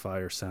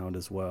Crossfire sound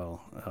as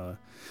well.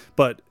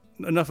 But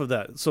enough of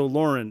that. So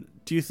Lauren,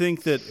 do you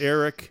think that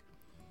Eric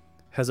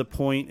has a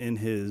point in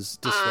his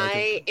dislike?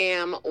 I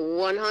am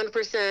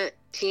 100%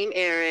 Team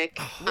Eric.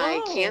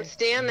 I can't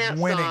stand that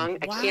Winning. song.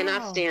 I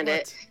cannot stand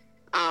it.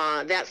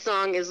 That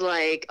song is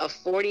like a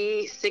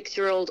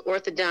 46-year-old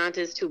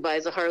orthodontist who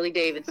buys a Harley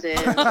Davidson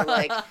to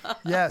like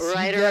Yes, you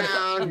ride get it.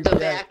 around You the get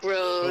back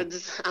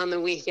roads on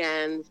the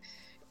weekends.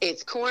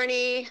 It's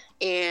corny,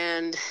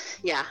 and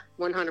yeah,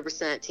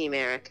 100% Team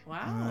Eric.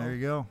 Wow. There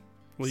you go.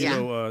 Well,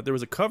 Yeah. there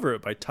was a cover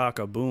by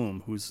Taka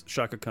Boom, who's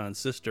Shaka Khan's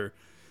sister,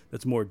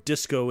 that's more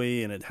disco-y,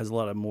 and it has a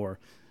lot of more,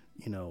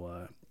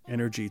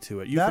 energy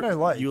to it. That I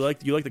like. You like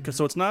the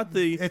so it's not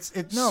the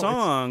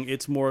song.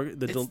 It's more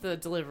the It's the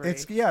delivery.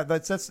 It's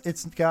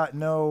got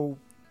no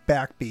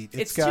backbeat.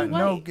 It's got too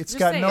no. white. It's Just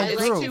got say no it. I It's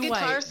groove. like the too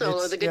guitar white.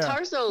 solo. The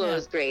guitar solo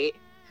is great,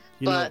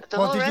 but the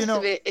Well, whole did you rest know-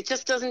 of it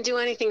just doesn't do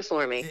anything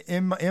for me.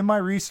 In my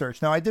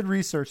research, now I did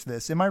research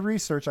this. In my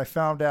research, I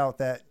found out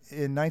that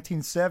in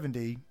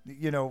 1970,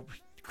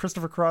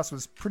 Christopher Cross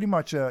was pretty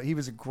much he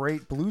was a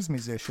great blues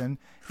musician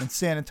in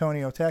San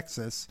Antonio,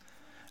 Texas.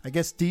 I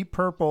guess Deep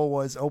Purple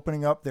was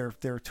opening up their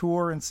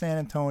tour in San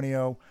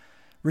Antonio.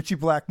 Richie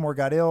Blackmore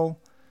got ill,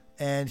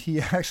 and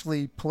he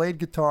actually played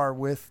guitar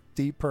with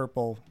Deep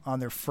Purple on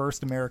their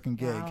first American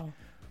gig. Wow.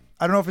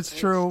 I don't know if it's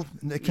true.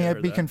 It can't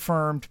heard be that.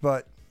 confirmed,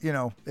 but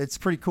it's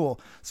pretty cool.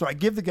 So I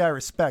give the guy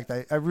respect.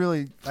 I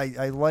really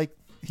like.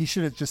 He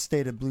should have just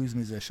stayed a blues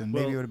musician.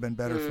 Maybe Well, it would have been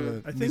better for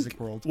the I music think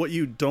world. what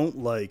you don't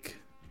like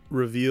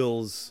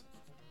reveals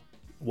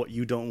what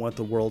you don't want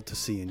the world to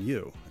see in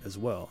you as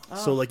well.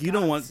 So like you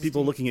don't want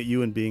people looking at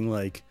you and being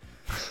like,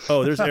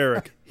 oh, there's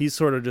Eric. He's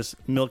sort of just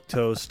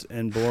milquetoast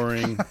and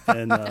boring.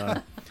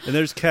 And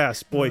there's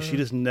Cass. Boy, she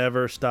just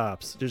never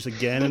stops. Just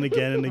again and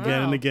again and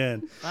again and Wow.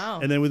 again. Wow.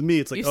 And then with me,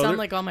 it's like, You oh, sound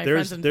like all my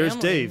there's friends and there's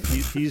family.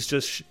 Dave.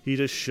 He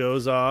just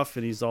shows off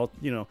and he's all,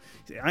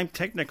 I'm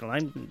technical.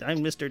 I'm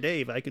Mr.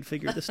 Dave. I can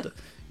figure this stuff,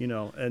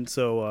 And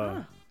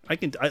so I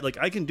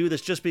can do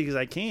this just because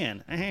I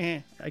can.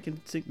 I can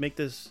make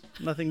this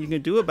nothing you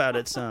can do about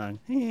it song.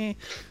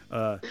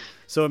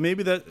 So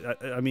maybe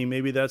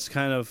maybe that's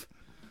kind of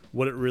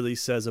what it really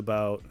says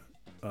about.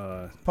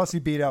 Plus, he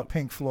beat out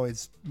Pink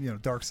Floyd's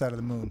Dark Side of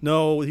the Moon.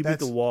 No, he beat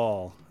That's-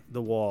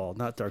 The Wall,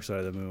 not Dark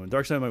Side of the Moon.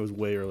 Dark Side of the Moon was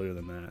way earlier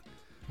than that.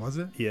 Was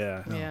it?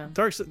 Yeah, Yeah.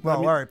 Dark Side. Well,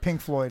 all right,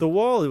 Pink Floyd. The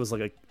Wall. It was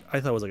like I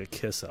thought it was like a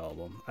Kiss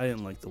album. I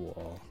didn't like The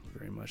Wall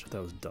very much. I thought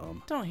it was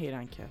dumb. Don't hate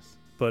on Kiss.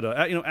 But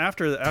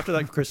after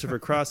that Christopher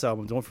Cross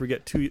album, don't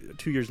forget 2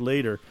 years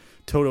later,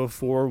 Toto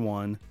 4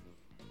 won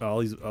all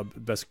these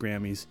best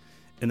Grammys,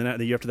 and then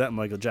the year after that,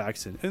 Michael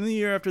Jackson, and the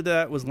year after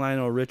that was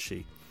Lionel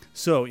Richie.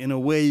 So in a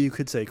way, you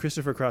could say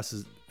Christopher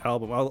Cross's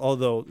album,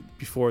 although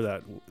before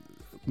that,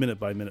 Minute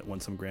by Minute won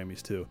some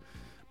Grammys too,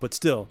 but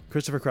still,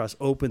 Christopher Cross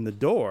opened the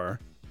door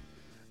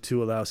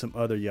to allow some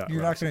other yacht.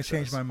 You're rock not going to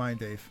change success. my mind,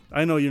 Dave.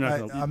 I know you're not.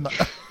 Gonna, I'm not.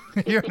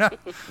 You're not.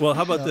 well,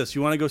 how about this?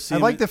 You want to go see? I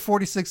him like in- the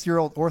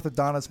 46-year-old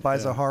orthodontist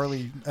buys a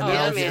Harley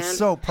analogy. man. It's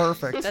so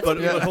perfect. That's But,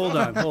 Yeah. but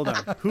hold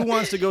on. Who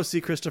wants to go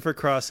see Christopher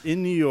Cross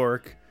in New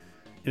York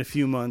in a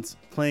few months,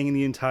 playing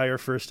the entire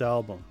first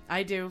album?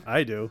 I do.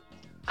 I do.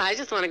 I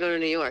just want to go to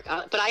New York.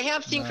 But I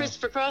have seen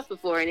Christopher Cross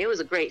before, and it was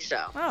a great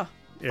show. Oh, I'll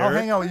Eric?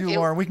 hang out with you, It-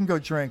 Lauren. We can go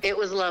drink. It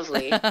was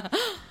lovely.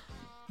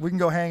 We can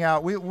go hang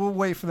out. We'll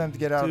wait for them to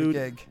get out of the Dude,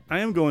 gig. I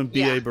am going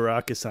B.A. Yeah.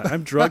 Baracus on.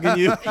 I'm drugging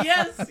you.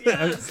 yes.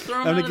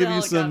 Throw 'em I'm out going to of give the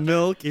you some helicopter.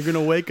 milk. You're going to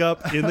wake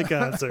up in the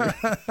concert.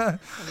 I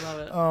love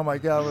it. Oh my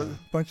God, with a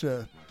bunch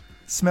of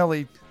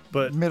smelly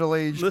But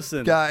middle-aged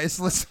listen,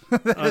 guys. Listen.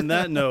 on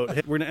that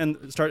note, we're going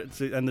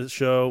to end the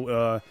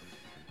show.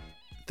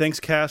 thanks,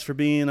 Cass, for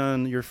being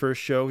on your first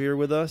show here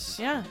with us.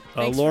 Yeah.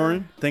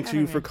 Lauren, thanks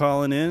you for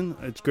calling in.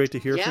 It's great to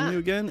hear from you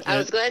again. I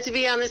was glad to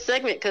be on this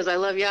segment because I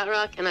love yacht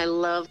rock and I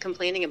love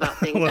complaining about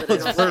things. Well, that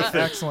I don't perfect.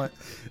 like. Excellent.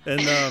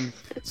 And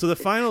so the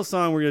final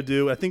song we're going to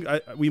do, I think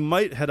we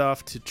might head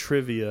off to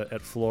trivia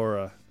at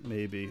Flora,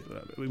 maybe.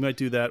 We might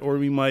do that, or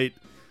we might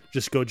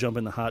just go jump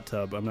in the hot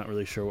tub. I'm not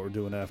really sure what we're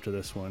doing after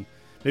this one.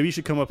 Maybe you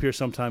should come up here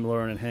sometime,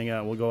 Lauren, and hang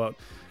out. We'll go out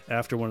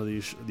after one of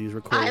these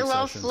recording sessions. I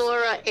love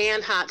Flora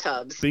and hot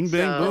tubs. Bing,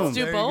 bang, boom. Let's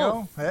do There both.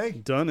 you go. Hey.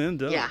 Done and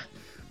done. Yeah.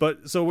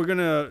 But so we're going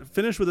to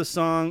finish with a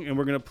song, and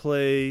we're going to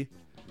play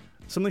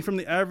something from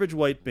the Average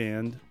White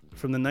Band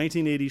from the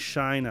 1980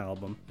 Shine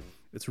album.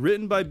 It's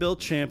written by Bill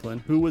Champlin,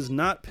 who was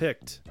not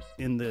picked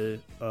in the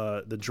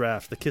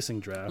draft, the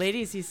Kissing draft.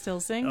 Ladies, he's still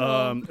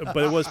single. But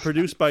it was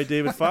produced by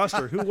David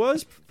Foster, who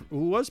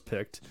was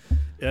picked.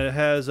 It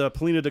has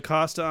Paulina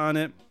DaCosta on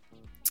it,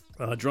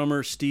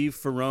 drummer Steve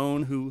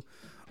Ferrone, who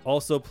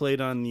also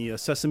played on the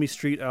Sesame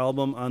Street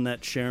album on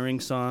that Sharing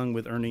song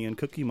with Ernie and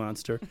Cookie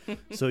Monster.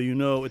 So you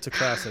know it's a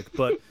classic.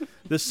 But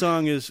this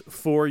song is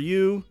For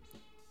You,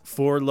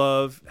 For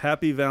Love.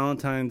 Happy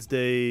Valentine's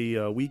Day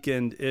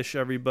weekend-ish,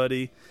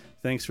 everybody.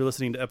 Thanks for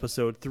listening to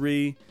episode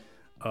 3.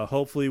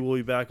 Hopefully we'll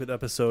be back with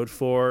episode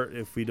 4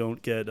 if we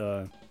don't get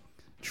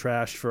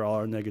trashed for all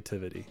our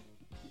negativity.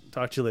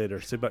 Talk to you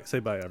later. Say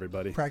bye,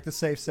 everybody. Practice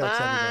safe sex,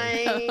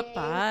 everybody.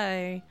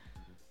 Bye.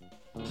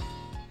 Bye.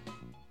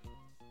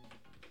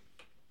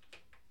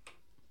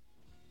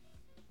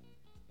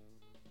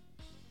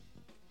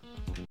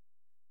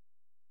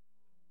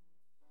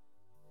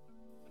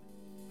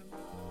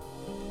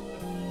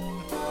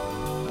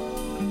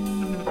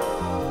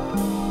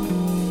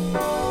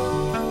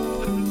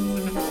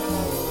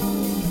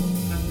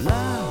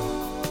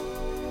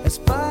 Love has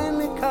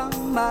finally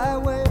come my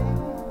way.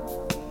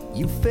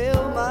 You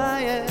fill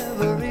my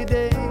every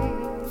day.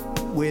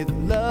 With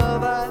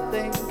love, I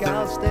think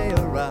I'll stay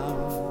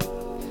around.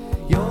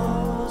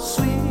 Your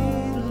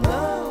sweet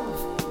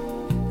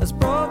love has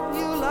brought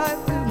new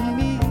life to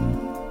me,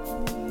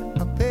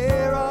 a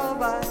pair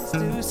of eyes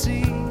to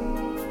see,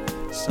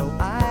 so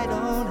I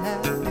don't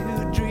have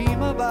to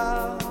dream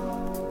about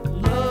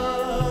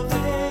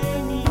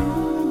loving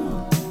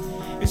you.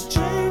 It's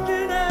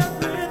changing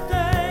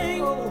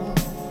everything.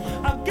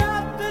 I've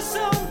got this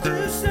song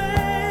to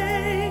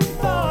sing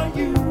for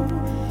you,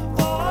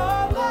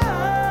 for love.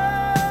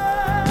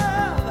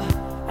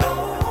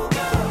 Oh,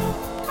 girl,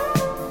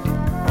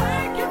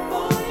 thank you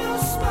for your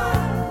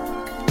smile.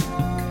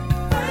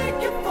 Thank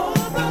you for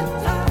the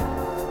time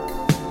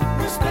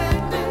we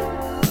spent it,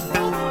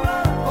 for the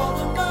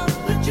love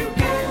that you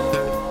give.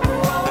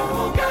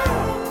 Oh,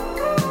 girl,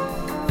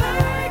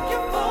 thank you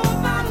for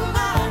my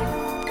life.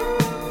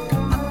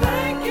 I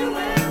thank you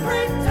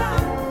every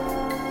time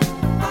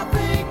I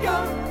think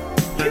of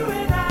you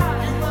and I.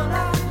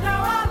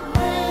 Now I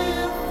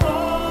live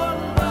for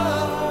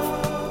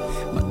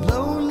love. My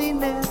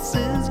loneliness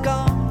is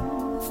gone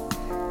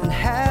and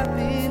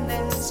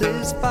happiness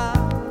is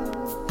found.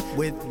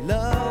 With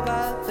love,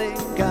 I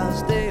think I'll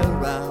stay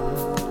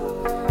around.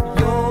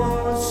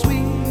 Your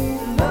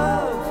sweet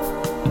love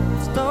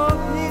has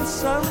taught me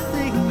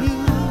something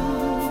new,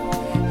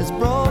 has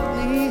brought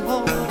me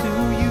home to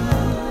you,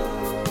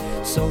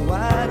 so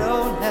I